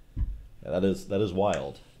 Yeah, that is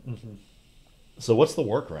wild. Mm-hmm. So what's the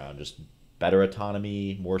workaround? Just better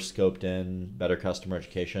autonomy, more scoped in, better customer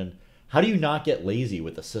education? How do you not get lazy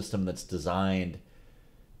with a system that's designed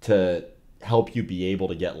to help you be able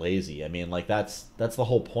to get lazy? I mean, like that's the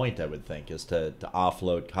whole point, I would think, is to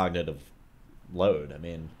offload cognitive load. I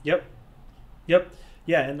mean, Yep.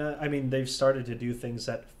 Yeah, and I mean, they've started to do things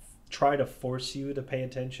that try to force you to pay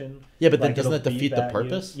attention. yeah, but then Like, doesn't it'll that defeat beep the at you.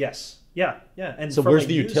 purpose? Yes. Yeah. And So from where's a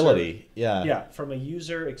the user- utility? Yeah. Yeah, from a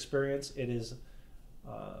user experience, it is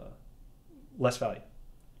less value.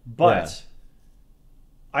 But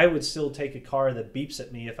Yeah. I would still take a car that beeps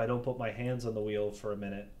at me if I don't put my hands on the wheel for a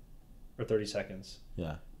minute or 30 seconds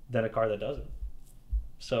Yeah. than a car that doesn't.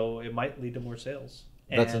 So it might lead to more sales.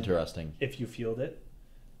 That's And interesting. if you field it,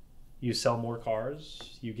 you sell more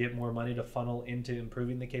cars, you get more money to funnel into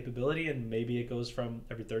improving the capability, and maybe it goes from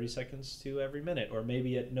every 30 seconds to every minute, or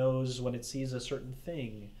maybe it knows when it sees a certain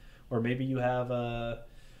thing, or maybe you have a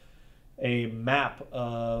map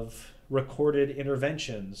of recorded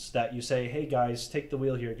interventions that you say, hey guys, take the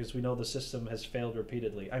wheel here because we know the system has failed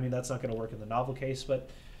repeatedly. I mean, that's not going to work in the novel case, but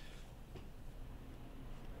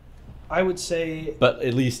I would say... But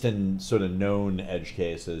at least in sort of known edge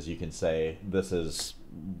cases, you can say this is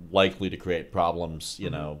likely to create problems,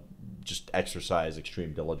 just exercise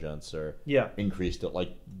extreme diligence or Yeah. increase it,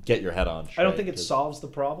 like get your head on straight. I don't think it 'cause- solves the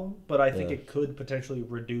problem, but I think Yeah. it could potentially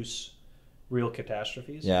reduce real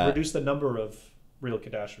catastrophes, Yeah. reduce the number of real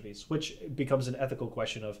catastrophes, which becomes an ethical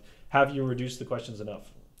question of, have you reduced the questions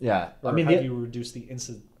enough? Yeah. Or I mean, have you reduced the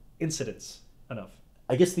incidents enough?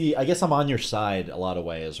 I guess I'm on your side a lot of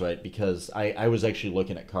ways, right? Because I was actually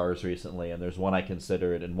looking at cars recently, and there's one I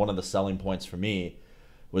considered, and one of the selling points for me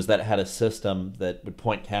was that it had a system that would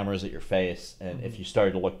point cameras at your face, and if you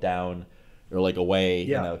started to look down or like away,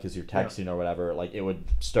 Yeah. because you're texting or whatever, like it would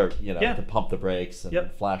start, Yeah. to pump the brakes and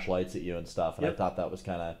Yep. flash lights at you and stuff. And I Yep. thought that was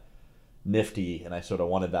kind of nifty, and I sort of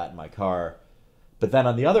wanted that in my car. But then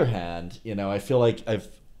on the other hand, I feel like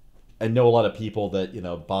I know a lot of people that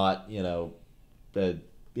bought the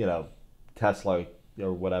Tesla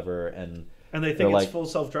or whatever, and And they they're think it's like- full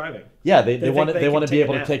self-driving. yeah, They they think want to they they can want to be take a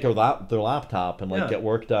able to nap. take their laptop and like Yeah. get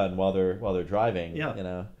work done while they're driving. Yeah.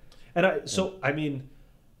 And I mean,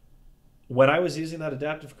 when I was using that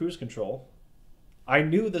adaptive cruise control, I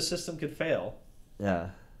knew the system could fail, Yeah.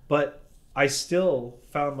 but I still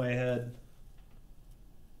found my head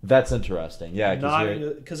That's interesting. Yeah,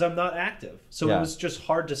 because I'm not active, so Yeah. it was just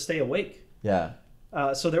hard to stay awake. yeah,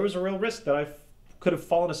 So there was a real risk that I could have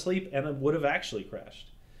fallen asleep and I would have actually crashed.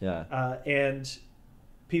 yeah, And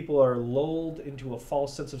people are lulled into a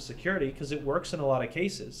false sense of security because it works in a lot of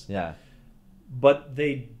cases, yeah, but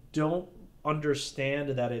they don't understand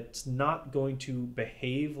that it's not going to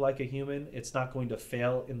behave like a human. It's not going to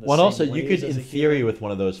fail in the Well, same also, you ways could, as in a theory, human. with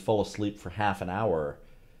one of those, fall asleep for half an hour,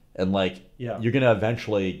 and like Yeah. you're gonna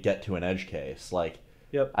eventually get to an edge case. Like,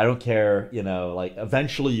 Yep. I don't care, like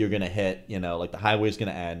eventually you're gonna hit, like the highway's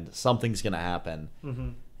gonna end, something's gonna happen,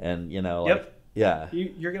 and Yep. yeah,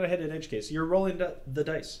 You're going to hit an edge case. You're rolling the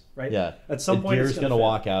dice, right? yeah. At some the point, gear's it's gonna fail.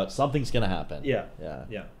 walk out, something's gonna happen. Yeah. Yeah.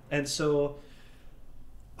 Yeah. And so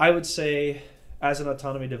I would say, as an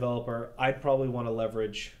autonomy developer, I'd probably want to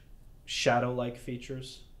leverage shadow-like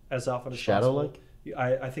features as often as Shadow-like?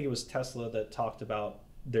 possible. I think it was Tesla that talked about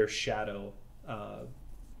their shadow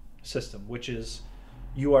system, which is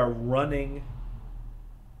you are running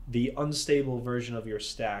the unstable version of your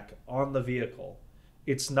stack on the vehicle.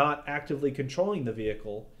 It's not actively controlling the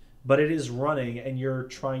vehicle, but it is running, and you're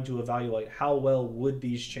trying to evaluate how well would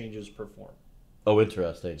these changes perform. Oh,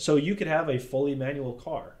 interesting. So you could have a fully manual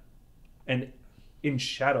car, and in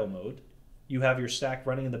shadow mode, you have your stack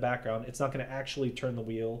running in the background. It's not going to actually turn the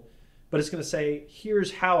wheel, but it's going to say,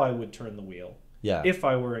 here's how I would turn the wheel if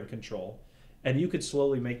I were in control. And you could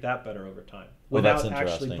slowly make that better over time without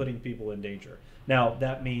actually putting people in danger. Now,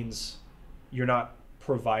 that means you're not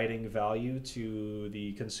providing value to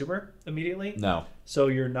the consumer immediately. No. So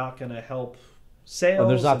you're not going to help sales. And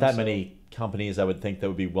there's not that many companies, I would think, that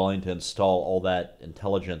would be willing to install all that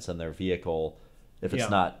intelligence in their vehicle if it's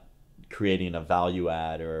not creating a value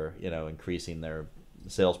add or increasing their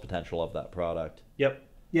sales potential of that product. Yep.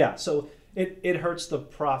 Yeah. So it hurts the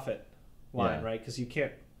profit line, right? Because you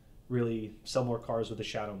can't really sell more cars with the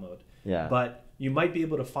shadow mode. Yeah. But you might be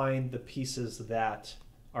able to find the pieces that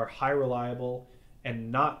are high reliable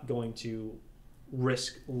and not going to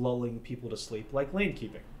risk lulling people to sleep, like lane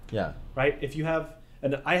keeping. Yeah. Right? If you have,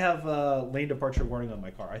 and I have a lane departure warning on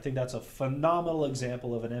my car. I think that's a phenomenal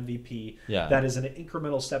example of an MVP that is an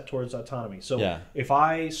incremental step towards autonomy. So if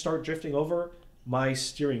I start drifting over, my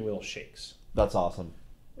steering wheel shakes. That's awesome.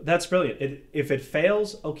 That's brilliant. If it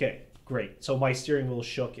fails, okay, great. So my steering wheel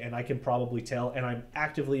shook, and I can probably tell, and I'm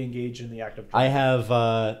actively engaged in the act of driving. I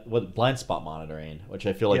have blind spot monitoring, which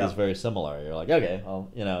I feel like is very similar. You're like, okay, well,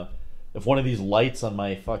 if one of these lights on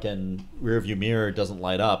my fucking rearview mirror doesn't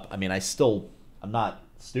light up, I mean, I'm not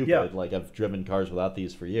stupid. Yeah. Like, I've driven cars without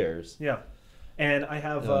these for years. Yeah. And I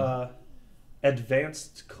have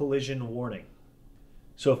advanced collision warning.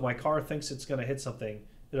 So if my car thinks it's going to hit something,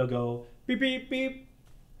 it'll go beep, beep, beep,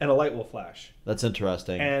 and a light will flash. That's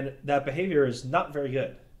interesting. And that behavior is not very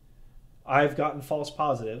good. I've gotten false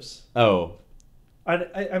positives. Oh.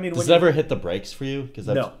 I mean, does it ever hit the brakes for you? Because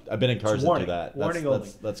no. I've been in cars that do that. Warning only.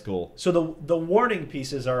 That's cool. So the warning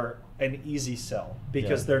pieces are an easy sell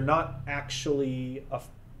because they're not actually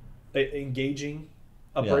engaging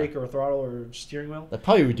a brake or a throttle or steering wheel. That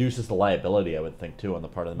probably reduces the liability, I would think, too, on the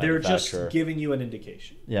part of the manufacturer. They're just giving you an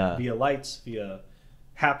indication. Yeah. Via lights, via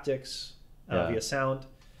haptics, via sound.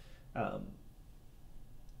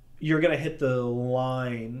 You're going to hit the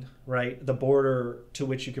line, right? The border to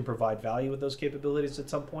which you can provide value with those capabilities at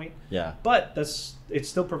some point. Yeah. But it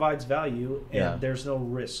still provides value, and there's no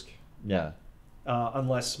risk. Yeah.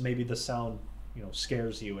 Unless maybe the sound,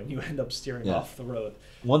 scares you and you end up steering off the road.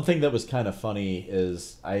 One thing that was kind of funny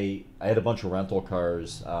is I had a bunch of rental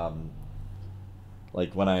cars.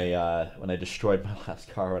 Like when I destroyed my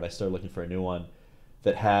last car and I started looking for a new one,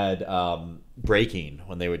 that had braking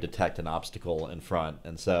when they would detect an obstacle in front.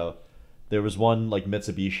 And so there was one like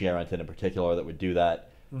Mitsubishi I rented in particular that would do that.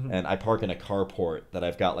 Mm-hmm. And I park in a carport that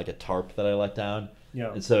I've got like a tarp that I let down.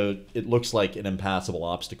 Yeah. And so it looks like an impassable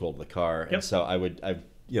obstacle to the car. Yep. And so I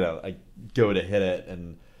go to hit it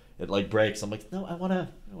and it like brakes. I'm like, no, I want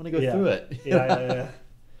to go through it.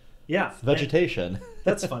 Yeah. It's vegetation.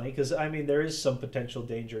 That's funny because I mean there is some potential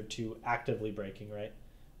danger to actively braking, right?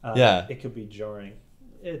 It could be jarring.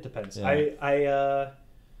 It depends. Yeah.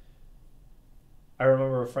 I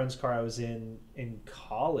remember a friend's car I was in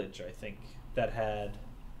college, I think, that had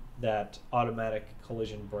that automatic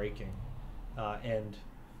collision braking, and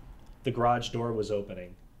the garage door was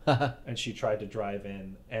opening, and she tried to drive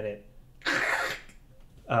in, and it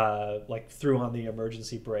like threw on the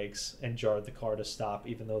emergency brakes and jarred the car to stop,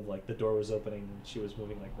 even though like the door was opening and she was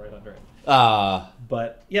moving like right under it.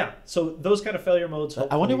 But yeah, so those kind of failure modes.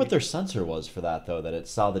 I wonder what their sensor was for that though, that it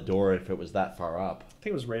saw the door if it was that far up. I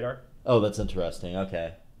think it was radar. Oh, that's interesting.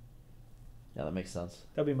 Okay. Yeah, that makes sense.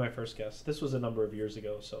 That'd be my first guess. This was a number of years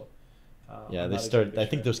ago, so. Yeah, they started. I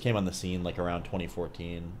think those came on the scene like around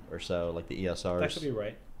 2014 or so, like the ESRs. That should be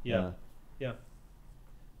right. Yeah.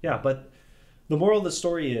 But the moral of the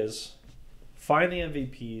story is, find the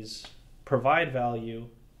MVPs, provide value,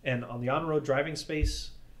 and on the on-road driving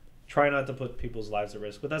space, try not to put people's lives at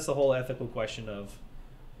risk. But that's the whole ethical question of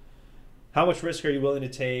how much risk are you willing to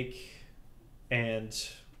take, and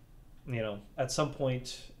at some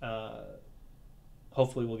point,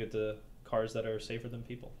 hopefully we'll get to cars that are safer than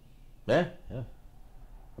people. Yeah.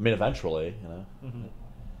 I mean, eventually, Mm-hmm.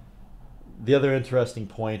 The other interesting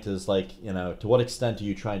point is to what extent are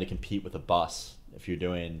you trying to compete with a bus if you're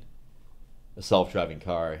doing a self-driving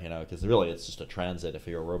car? Because really it's just a transit if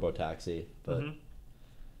you're a robotaxi. But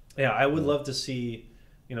yeah, I would love to see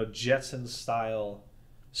Jetson style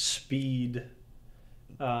speed,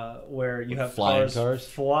 where you have cars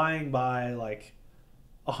flying by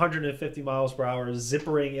 150 miles per hour,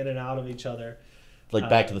 zippering in and out of each other. Like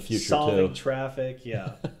Back to the Future solving too. Traffic,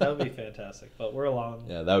 yeah, that would be fantastic. But we're a long,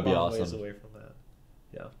 that would be awesome. ways away from that.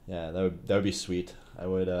 Yeah, that would be sweet. I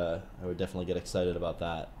would definitely get excited about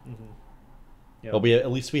that. Mm-hmm. Yep. But at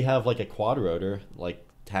least we have a quad rotor, like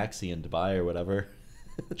taxi in Dubai or whatever.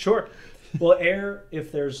 Sure. Well,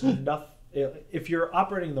 if there's enough. If you're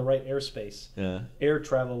operating in the right airspace, air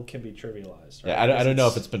travel can be trivialized. Right? Yeah, I don't know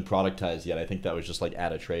if it's been productized yet. I think that was just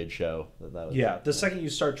at a trade show. That was, the second you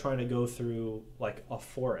start trying to go through a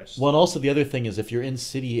forest. Well, and also the other thing is if you're in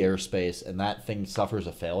city airspace and that thing suffers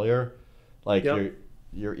a failure,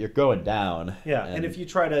 you're going down. Yeah, and if you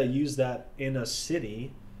try to use that in a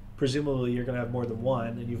city, presumably you're going to have more than one,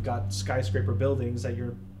 and you've got skyscraper buildings that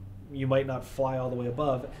you might not fly all the way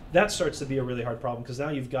above. That starts to be a really hard problem because now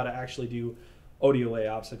you've got to actually do ODOA,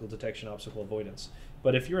 obstacle detection, obstacle avoidance.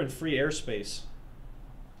 But if you're in free airspace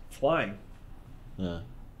flying,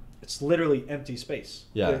 it's literally empty space.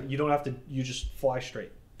 Yeah. You don't have to, you just fly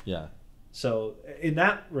straight. Yeah. So in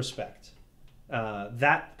that respect,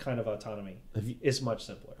 that kind of autonomy is much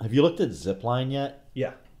simpler. Have you looked at Zipline yet?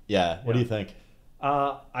 Yeah. Yeah. What do you think?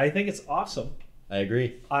 I think it's awesome. I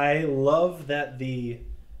agree. I love that the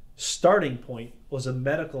starting point was a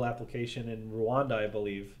medical application in Rwanda, I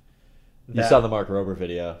believe. You saw the Mark Rober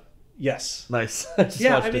video. Yes. Nice. I just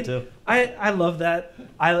watched it too. I love that.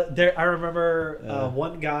 I remember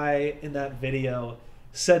one guy in that video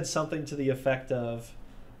said something to the effect of,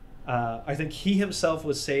 I think he himself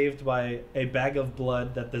was saved by a bag of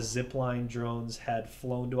blood that the zipline drones had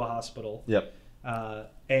flown to a hospital. Yep.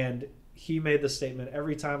 And he made the statement,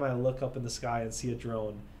 every time I look up in the sky and see a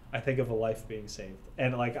drone, I think of a life being saved.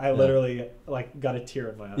 And I literally got a tear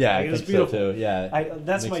in my eye. Yeah, it was think beautiful. So too. Yeah.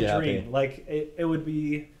 That's my dream. Happy. It would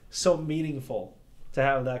be so meaningful to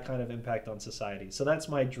have that kind of impact on society. So that's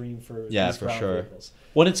my dream for these ground vehicles.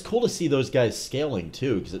 Well, it's cool to see those guys scaling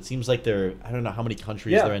too, because it seems like they're, I don't know how many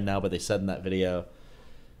countries they're in now, but they said in that video.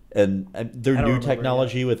 And their new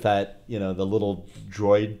technology with that, the little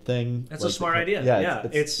droid thing. That's a smart idea. Yeah,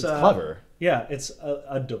 it's clever. Yeah, it's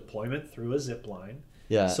a deployment through a zip line.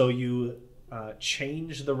 Yeah. So you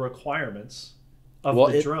change the requirements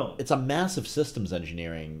of the drone. It's a massive systems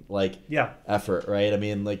engineering effort, right? I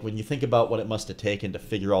mean, when you think about what it must have taken to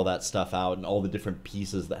figure all that stuff out and all the different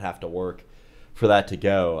pieces that have to work for that to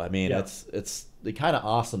go. I mean, it's kind of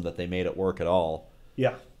awesome that they made it work at all.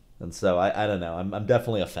 Yeah. And so I don't know. I'm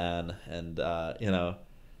definitely a fan, and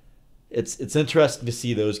it's interesting to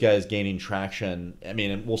see those guys gaining traction. I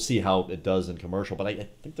mean, and we'll see how it does in commercial, but I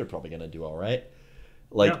think they're probably going to do all right.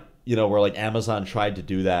 Where Amazon tried to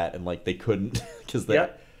do that and they couldn't because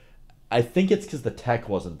I think it's because the tech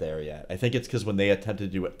wasn't there yet. I think it's because when they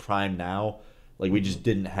attempted to do it Prime Now, we just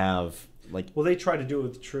didn't have Well, they tried to do it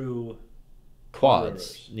with true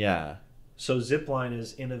quads. Yeah. So Zipline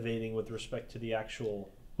is innovating with respect to the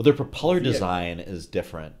actual. Well, their propeller design is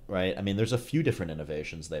different, right? I mean, there's a few different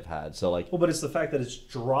innovations they've had. So well, but it's the fact that it's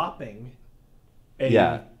dropping.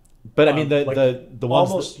 But I mean the ones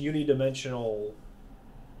almost unidimensional.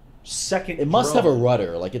 Second, it must have a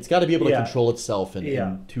rudder. It's got to be able to control itself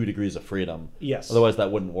in 2 degrees of freedom. Yes. Otherwise,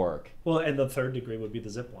 that wouldn't work. Well, and the third degree would be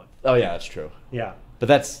the zip line. Oh yeah, that's true. Yeah. But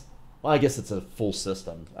that's I guess it's a full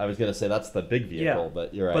system. I was gonna say that's the big vehicle,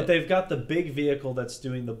 but you're right. But they've got the big vehicle that's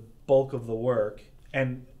doing the bulk of the work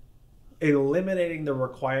and eliminating the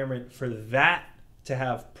requirement for that to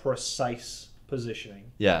have precise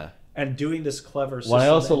positioning. Yeah. And doing this clever system. Well, I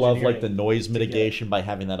also love the noise mitigation by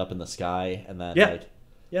having that up in the sky and then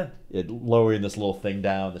lowering this little thing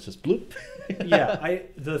down that's just bloop.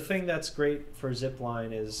 The thing that's great for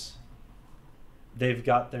Zipline is they've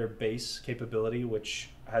got their base capability, which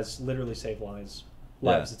has literally saved lives.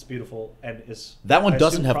 It's beautiful and is that one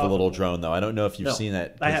doesn't have the little drone though. I don't know if you've seen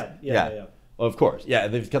it. I have. Yeah. Well, of course. Yeah,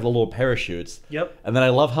 they've got the little parachutes. Yep. And then I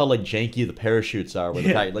love how janky the parachutes are with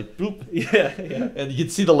the guy boop. Yeah. And you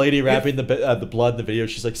can see the lady wrapping the blood in the video.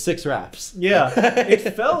 She's 6 wraps. Yeah.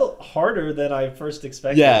 It felt harder than I first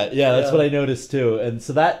expected. Yeah, that's what I noticed too. And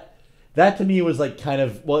so that that to me was like kind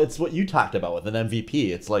of, well, it's what you talked about with an MVP.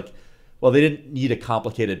 It's like, well, they didn't need a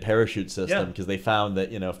complicated parachute system because they found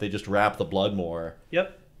that, if they just wrap the blood more,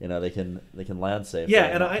 Yep. they can land safely. Yeah,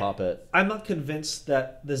 and pop it. I'm not convinced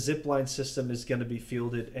that the zipline system is going to be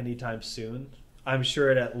fielded anytime soon. I'm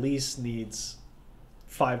sure it at least needs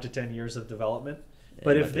 5 to 10 years of development. Yeah,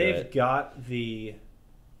 but if they've got the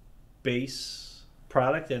base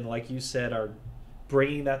product and, like you said, are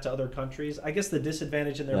bringing that to other countries, I guess the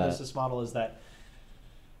disadvantage in their business model is that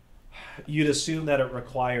you'd assume that it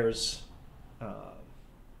requires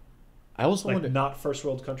I also wonder, not first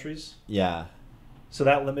world countries. Yeah. So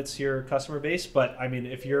that limits your customer base. But I mean,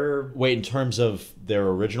 if you're... Wait, in terms of their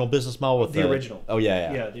original business model? With the original. Oh,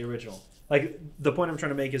 yeah. Yeah, the original. Like, the point I'm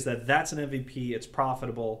trying to make is that that's an MVP. It's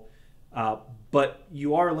profitable. But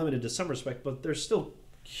you are limited to some respect. But there's still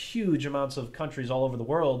huge amounts of countries all over the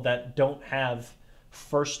world that don't have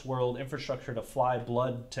first world infrastructure to fly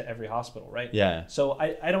blood to every hospital, right? Yeah. So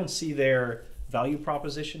I don't see their value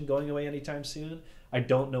proposition going away anytime soon. I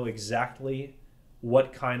don't know exactly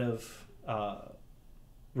what kind of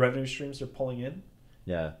revenue streams they're pulling in.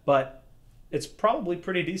 Yeah. But it's probably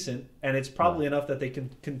pretty decent, and it's probably enough that they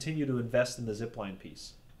can continue to invest in the zipline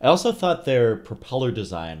piece. I also thought their propeller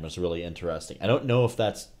design was really interesting. I don't know if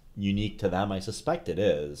that's unique to them. I suspect it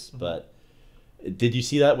is, but did you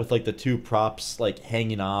see that with like the two props like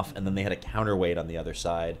hanging off, and then they had a counterweight on the other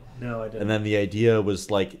side? No, I didn't. And then the idea was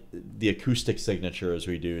like the acoustic signature is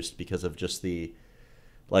reduced because of just the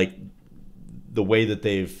way that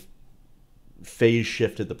they've phase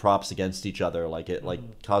shifted the props against each other, like it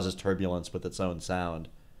causes turbulence with its own sound.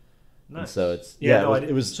 Nice. And so it's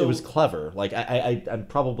it was clever. Like I'm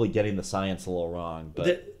probably getting the science a little wrong,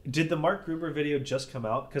 but did the Mark Gruber video just come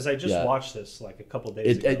out? Because I just watched this like a couple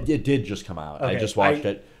days ago. It did just come out. Okay. I just watched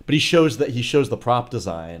it, but he shows the prop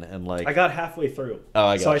design and like I got halfway through. Oh,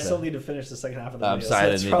 I got so I still need to finish the second half of the video. I'm sorry,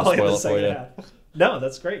 I didn't need to spoil it for you. No,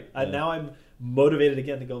 that's great. Now I'm motivated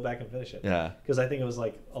again to go back and finish it. Yeah, because I think it was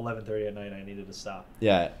like 11:30 at night. I needed to stop.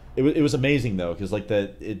 Yeah, it was amazing though, because like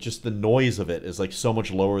the noise of it is like so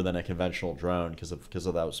much lower than a conventional drone because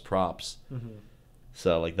of those props. Mm-hmm.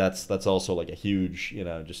 So like that's also like a huge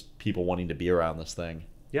just people wanting to be around this thing.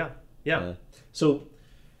 Yeah. So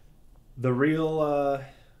the real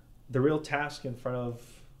task in front of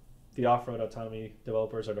the off-road autonomy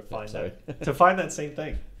developers are to find that same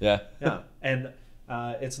thing. Yeah. And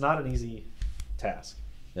it's not an easy task.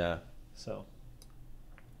 Yeah. So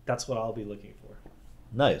that's what I'll be looking for.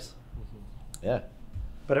 Nice. Mm-hmm. Yeah.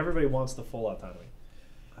 But everybody wants the full autonomy.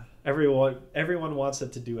 Everyone wants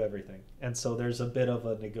it to do everything. And so there's a bit of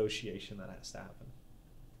a negotiation that has to happen.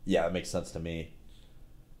 Yeah, it makes sense to me.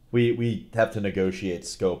 We have to negotiate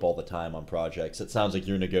scope all the time on projects. It sounds like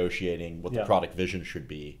you're negotiating what the product vision should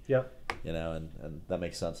be. Yep. And that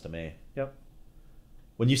makes sense to me. Yep.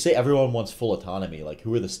 When you say everyone wants full autonomy, like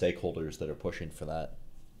who are the stakeholders that are pushing for that?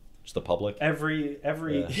 Just the public? Every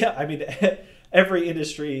I mean every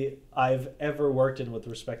industry I've ever worked in with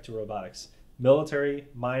respect to robotics. Military,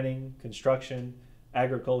 mining, construction,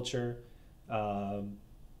 agriculture,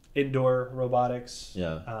 indoor robotics,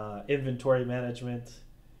 inventory management.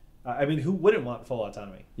 I mean, who wouldn't want full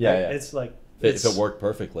autonomy? Yeah, right? It's like if it worked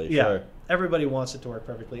perfectly. Yeah, sure. Everybody wants it to work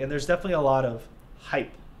perfectly, and there's definitely a lot of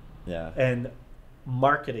hype. Yeah. And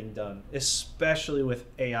marketing done, especially with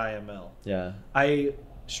AI/ML. Yeah. I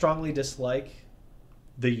strongly dislike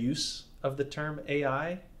the use of the term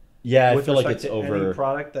AI. Yeah, I feel like it's any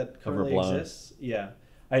product that currently overblown. exists. Yeah,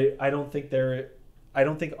 I don't think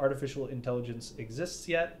artificial intelligence exists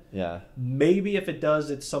yet. Yeah. Maybe if it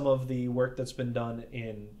does, it's some of the work that's been done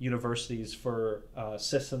in universities for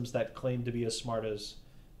systems that claim to be as smart as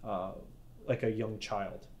like a young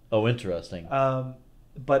child. Oh, interesting.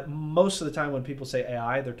 But most of the time when people say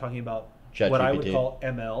AI, they're talking about Chat what GPT. I would call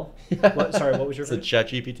ML. What was your phrase? It's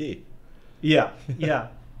ChatGPT. Yeah.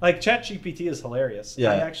 Like ChatGPT is hilarious.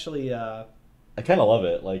 Yeah. I actually... I kind of love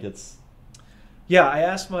it. Like it's... Yeah, I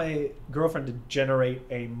asked my girlfriend to generate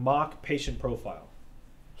a mock patient profile.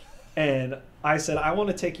 And I said, I want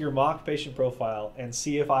to take your mock patient profile and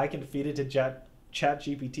see if I can feed it to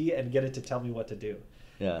ChatGPT and get it to tell me what to do.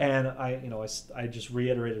 Yeah. And I just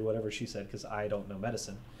reiterated whatever she said because I don't know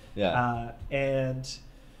medicine. Yeah.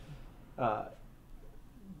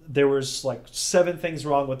 There was like 7 things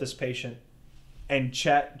wrong with this patient, and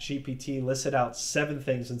ChatGPT listed out 7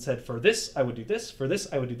 things and said, for this I would do this, for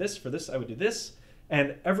this I would do this, for this I would do this,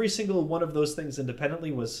 and every single one of those things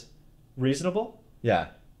independently was reasonable. Yeah.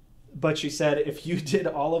 But she said if you did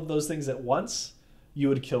all of those things at once, you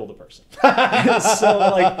would kill the person. So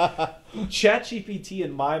like ChatGPT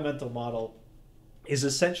in my mental model is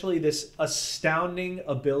essentially this astounding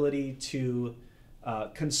ability to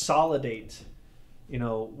consolidate,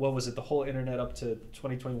 what was it, the whole internet up to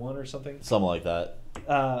 2021 or something? Something like that.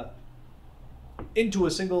 Into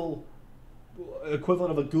a single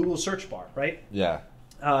equivalent of a Google search bar, right? Yeah.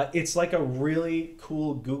 It's like a really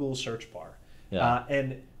cool Google search bar. Yeah.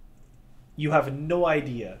 And you have no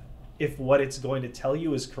idea if what it's going to tell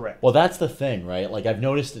you is correct. Well, that's the thing, right? Like, I've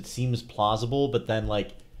noticed it seems plausible, but then,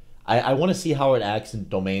 like, I want to see how it acts in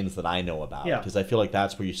domains that I know about. Yeah. Because I feel like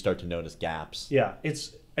that's where you start to notice gaps. Yeah,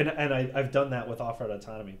 I've done that with off-road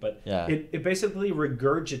autonomy, but Yeah. it basically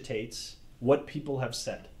regurgitates what people have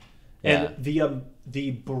said. Yeah. And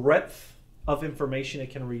the breadth of information it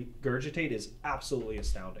can regurgitate is absolutely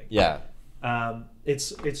astounding. Yeah.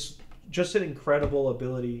 It's just an incredible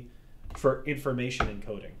ability for information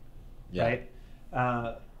encoding, Yeah. right?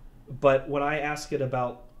 But when I ask it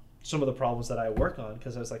about some of the problems that I work on,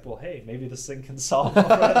 because I was like, well, hey, maybe this thing can solve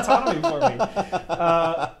off-road autonomy for me.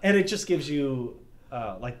 And it just gives you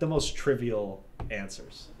like the most trivial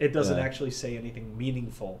answers. It doesn't actually say anything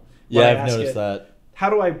meaningful. Yeah, I've noticed that. How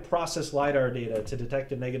do I process LiDAR data to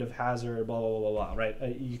detect a negative hazard, blah, blah, blah, blah, blah,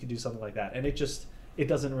 right? You could do something like that. And it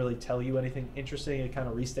doesn't really tell you anything interesting. It kind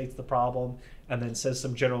of restates the problem and then says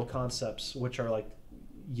some general concepts, which are like,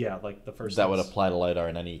 like the first That would apply to LiDAR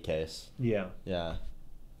in any case. Yeah. Yeah.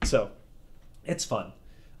 So it's fun.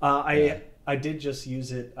 I did just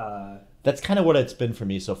use it. That's kind of what it's been for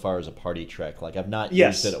me so far as a party trick. Like, I've not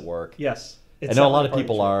used it at work. Yes. I know a lot of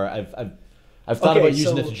people are. I've thought about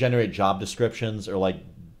using it to generate job descriptions or like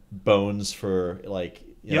bones for like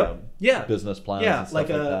business plans and stuff like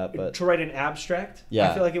that. But to write an abstract,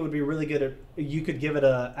 I feel like it would be really good at. You could give it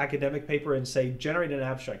an academic paper and say, generate an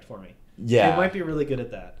abstract for me. Yeah, it might be really good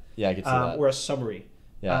at that. Yeah, I could see that. Or a summary.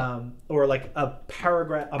 Yeah. Or like a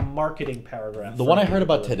paragraph, a marketing paragraph. The one I heard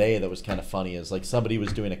about today that was kind of funny is like somebody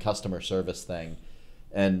was doing a customer service thing,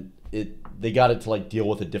 and they got it to like deal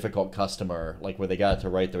with a difficult customer, like where they got it to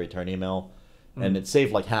write the return email, and it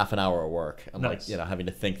saved like half an hour of work and nice. like having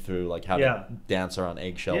to think through like how to dance around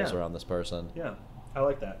eggshells around this person. Yeah, I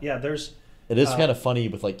like that. Yeah, it is kind of funny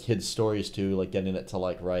with like kids' stories too, like getting it to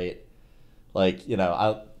like write, like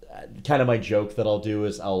I kind of my joke that I'll do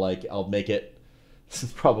is I'll make it. This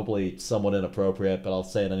is probably somewhat inappropriate, but I'll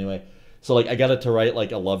say it anyway. So like I got it to write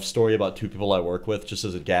like a love story about two people I work with just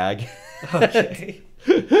as a gag. Okay.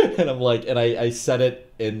 And I'm like, and I set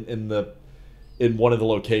it in one of the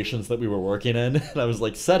locations that we were working in, and I was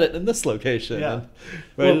like, set it in this location. Yeah. And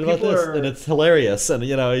write about this, and it's hilarious, and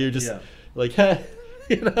you're just like, hey,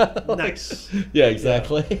 nice. Yeah,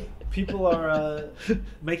 exactly. Yeah. People are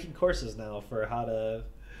making courses now for how to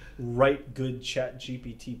write good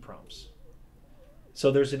ChatGPT prompts. So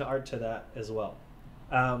there's an art to that as well.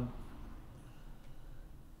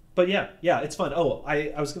 But yeah, it's fun. Oh,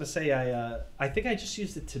 I was going to say, I think I just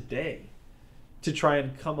used it today to try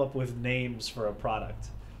and come up with names for a product.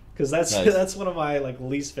 Because that's nice. That's one of my like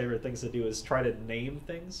least favorite things to do is try to name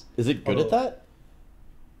things. Is it good at that?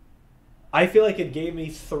 I feel like it gave me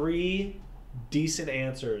 3 decent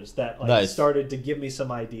answers that like nice. Started to give me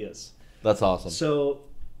some ideas. That's awesome. So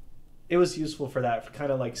it was useful for that, for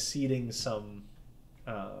kind of like seeding some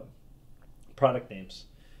product names,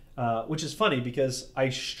 which is funny because I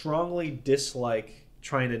strongly dislike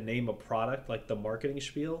trying to name a product, like the marketing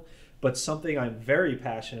spiel, but something I'm very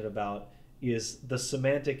passionate about is the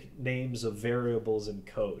semantic names of variables in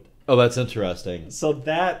code. Oh, that's interesting. So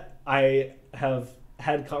that I have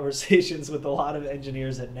had conversations with a lot of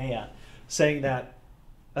engineers at Neya saying that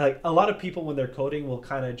like a lot of people when they're coding will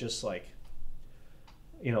kind of just like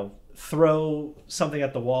throw something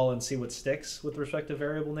at the wall and see what sticks with respect to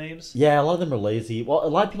variable names. Yeah, a lot of them are lazy. Well, a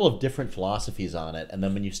lot of people have different philosophies on it, and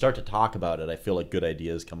then when you start to talk about it, I feel like good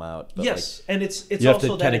ideas come out. But yes, and it's you have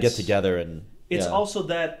also to kind of get together and. It's also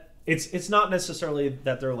that it's not necessarily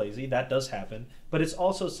that they're lazy. That does happen, but it's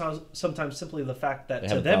also sometimes simply the fact that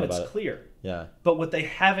to them it's clear. Yeah. But what they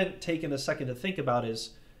haven't taken a second to think about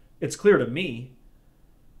is, it's clear to me,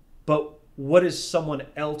 but what is someone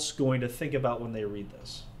else going to think about when they read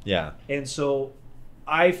this? Yeah. And so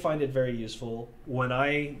I find it very useful when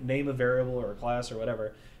I name a variable or a class or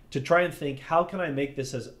whatever to try and think, how can I make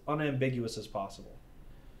this as unambiguous as possible?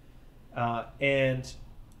 And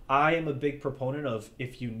I am a big proponent of,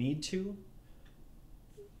 if you need to,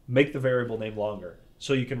 make the variable name longer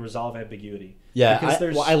so you can resolve ambiguity. Yeah,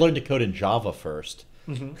 I learned to code in Java first.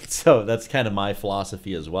 Mm-hmm. So that's kind of my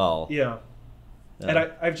philosophy as well. Yeah. And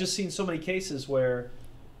I've just seen so many cases where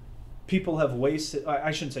people have wasted,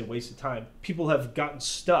 I shouldn't say wasted time, people have gotten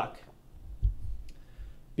stuck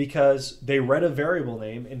because they read a variable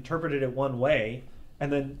name, interpreted it one way,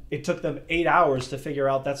 and then it took them 8 hours to figure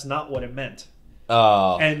out that's not what it meant.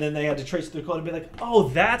 Oh. And then they had to trace through the code and be like, oh,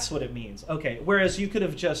 that's what it means. Okay. Whereas you could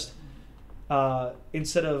have just,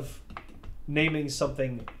 instead of naming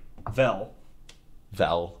something vel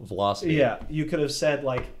velocity. Yeah, you could have said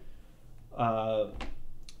like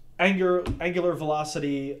angular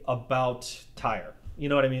velocity about tire. You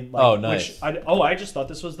know what I mean? Like, oh, nice. I just thought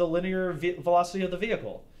this was the linear velocity of the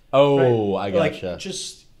vehicle. Oh, right? I gotcha. Like,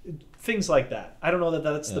 just things like that. I don't know that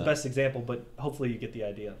that's the best example, but hopefully you get the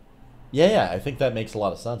idea. Yeah, I think that makes a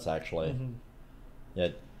lot of sense, actually. Mm-hmm. Yeah,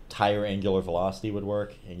 tire angular velocity would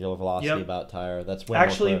work. Angular velocity about tire. That's way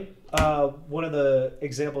actually one of the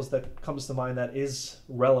examples that comes to mind that is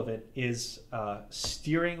relevant is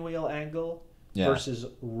steering wheel angle versus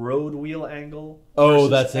road wheel angle. Oh,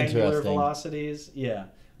 that's angular interesting. Velocities. Yeah.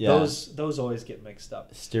 Those always get mixed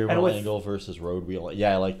up. Steering wheel angle versus road wheel.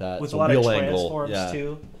 Yeah, I like that. With a lot of transforms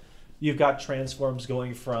too. You've got transforms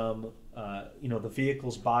going from the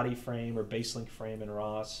vehicle's body frame or base link frame in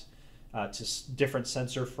ROS to different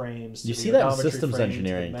sensor frames. You see that in systems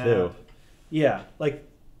engineering too. Yeah, like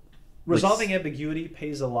resolving ambiguity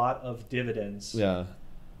pays a lot of dividends. Yeah,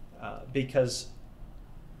 because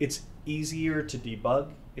it's easier to debug.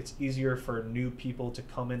 It's easier for new people to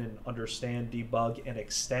come in and understand, debug, and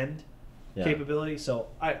extend capability. So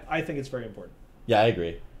I think it's very important. Yeah, I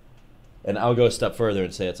agree. And I'll go a step further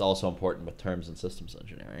and say it's also important with terms and systems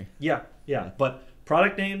engineering. Yeah. But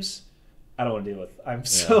product names, I don't want to deal with. I'm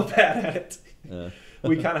so bad at it. Yeah.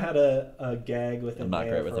 We kind of had a gag with it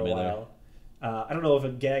for a while. I don't know if a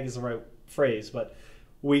gag is the right phrase, but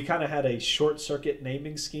we kind of had a short circuit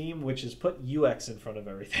naming scheme, which is put UX in front of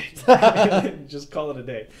everything. Just call it a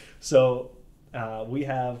day. So we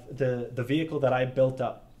have the vehicle that I built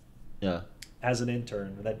up as an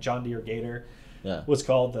intern, that John Deere Gator, was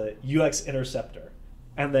called the UX Interceptor.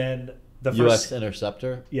 And then the first... UX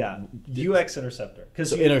Interceptor? Yeah, UX Interceptor.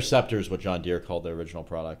 So Interceptor is what John Deere called their original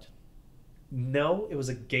product. No, it was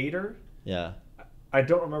a Gator. Yeah. I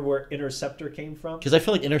don't remember where Interceptor came from. Because I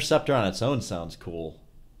feel like Interceptor on its own sounds cool.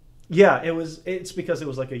 Yeah, it's because it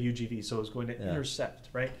was like a UGV, so it was going to intercept,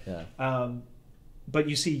 right? Yeah. But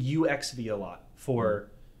you see UXV a lot for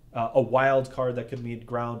a wild card that could mean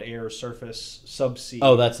ground, air, surface, subsea.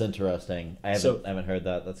 Oh, that's interesting. I haven't heard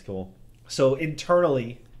that. That's cool. So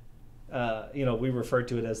internally, we referred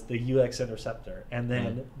to it as the UX Interceptor. And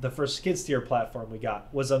then the first skid steer platform we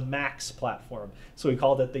got was a Max platform. So we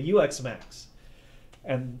called it the UX Max.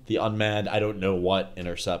 And the unmanned, I don't know what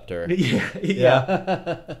interceptor.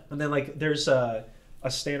 Yeah. And then there's a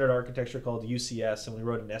standard architecture called UCS, and we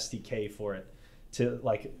wrote an SDK for it to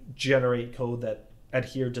generate code that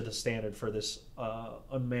adhered to the standard for this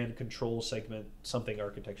unmanned control segment something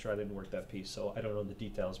architecture. I didn't work that piece, so I don't know the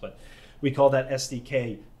details, but we call that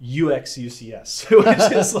SDK UX UCS,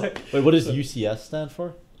 which is Wait, what does UCS stand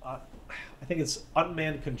for? I think it's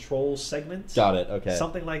unmanned control segments. Got it. Okay.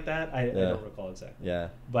 Something like that. I don't recall exactly. Yeah.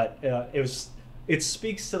 But it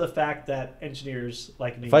speaks to the fact that engineers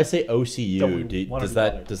like me. If I say OCU,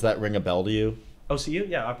 does that ring a bell to you? OCU,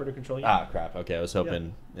 yeah, operator control unit. Ah, crap. Okay, I was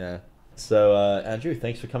hoping. Yeah. So Andrew,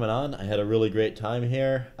 thanks for coming on. I had a really great time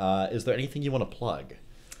here. Is there anything you want to plug?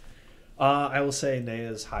 I will say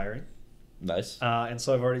Neya is hiring. Nice. And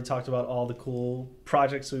so I've already talked about all the cool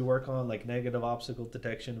projects we work on, like negative obstacle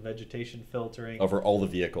detection, vegetation filtering. Over all the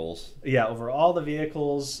vehicles. Yeah, over all the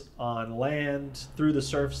vehicles, on land, through the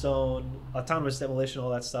surf zone, autonomous demolition, all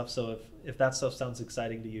that stuff. So if that stuff sounds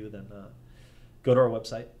exciting to you, then go to our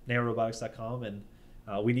website, neyarobotics.com. And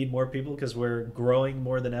we need more people because we're growing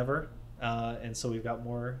more than ever. And so we've got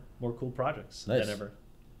more cool projects than ever.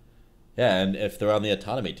 Yeah, and if they're on the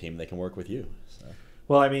autonomy team, they can work with you. So.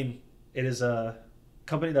 Well, I mean... It is a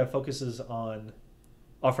company that focuses on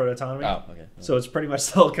off-road autonomy. Oh, okay. So it's pretty much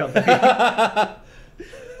still a company.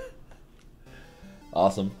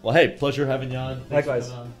 Awesome. Well, hey, pleasure having you on.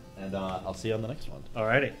 Likewise. And I'll see you on the next one.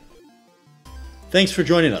 Alrighty. Thanks for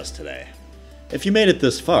joining us today. If you made it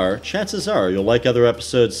this far, chances are you'll like other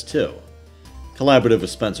episodes too. Collaborative with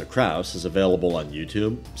Spencer Krause is available on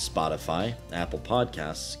YouTube, Spotify, Apple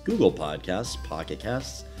Podcasts, Google Podcasts, Pocket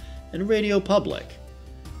Casts, and Radio Public.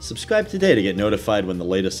 Subscribe today to get notified when the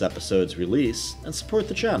latest episodes release, and support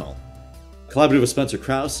the channel. Collaborative with Spencer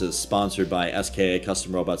Krause is sponsored by SKA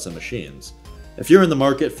Custom Robots and Machines. If you're in the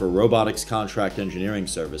market for robotics contract engineering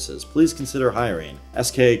services, please consider hiring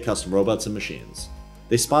SKA Custom Robots and Machines.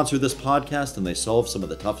 They sponsor this podcast and they solve some of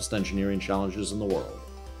the toughest engineering challenges in the world.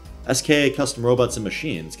 SKA Custom Robots and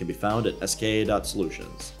Machines can be found at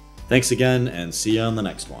ska.solutions. Thanks again, and see you on the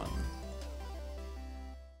next one.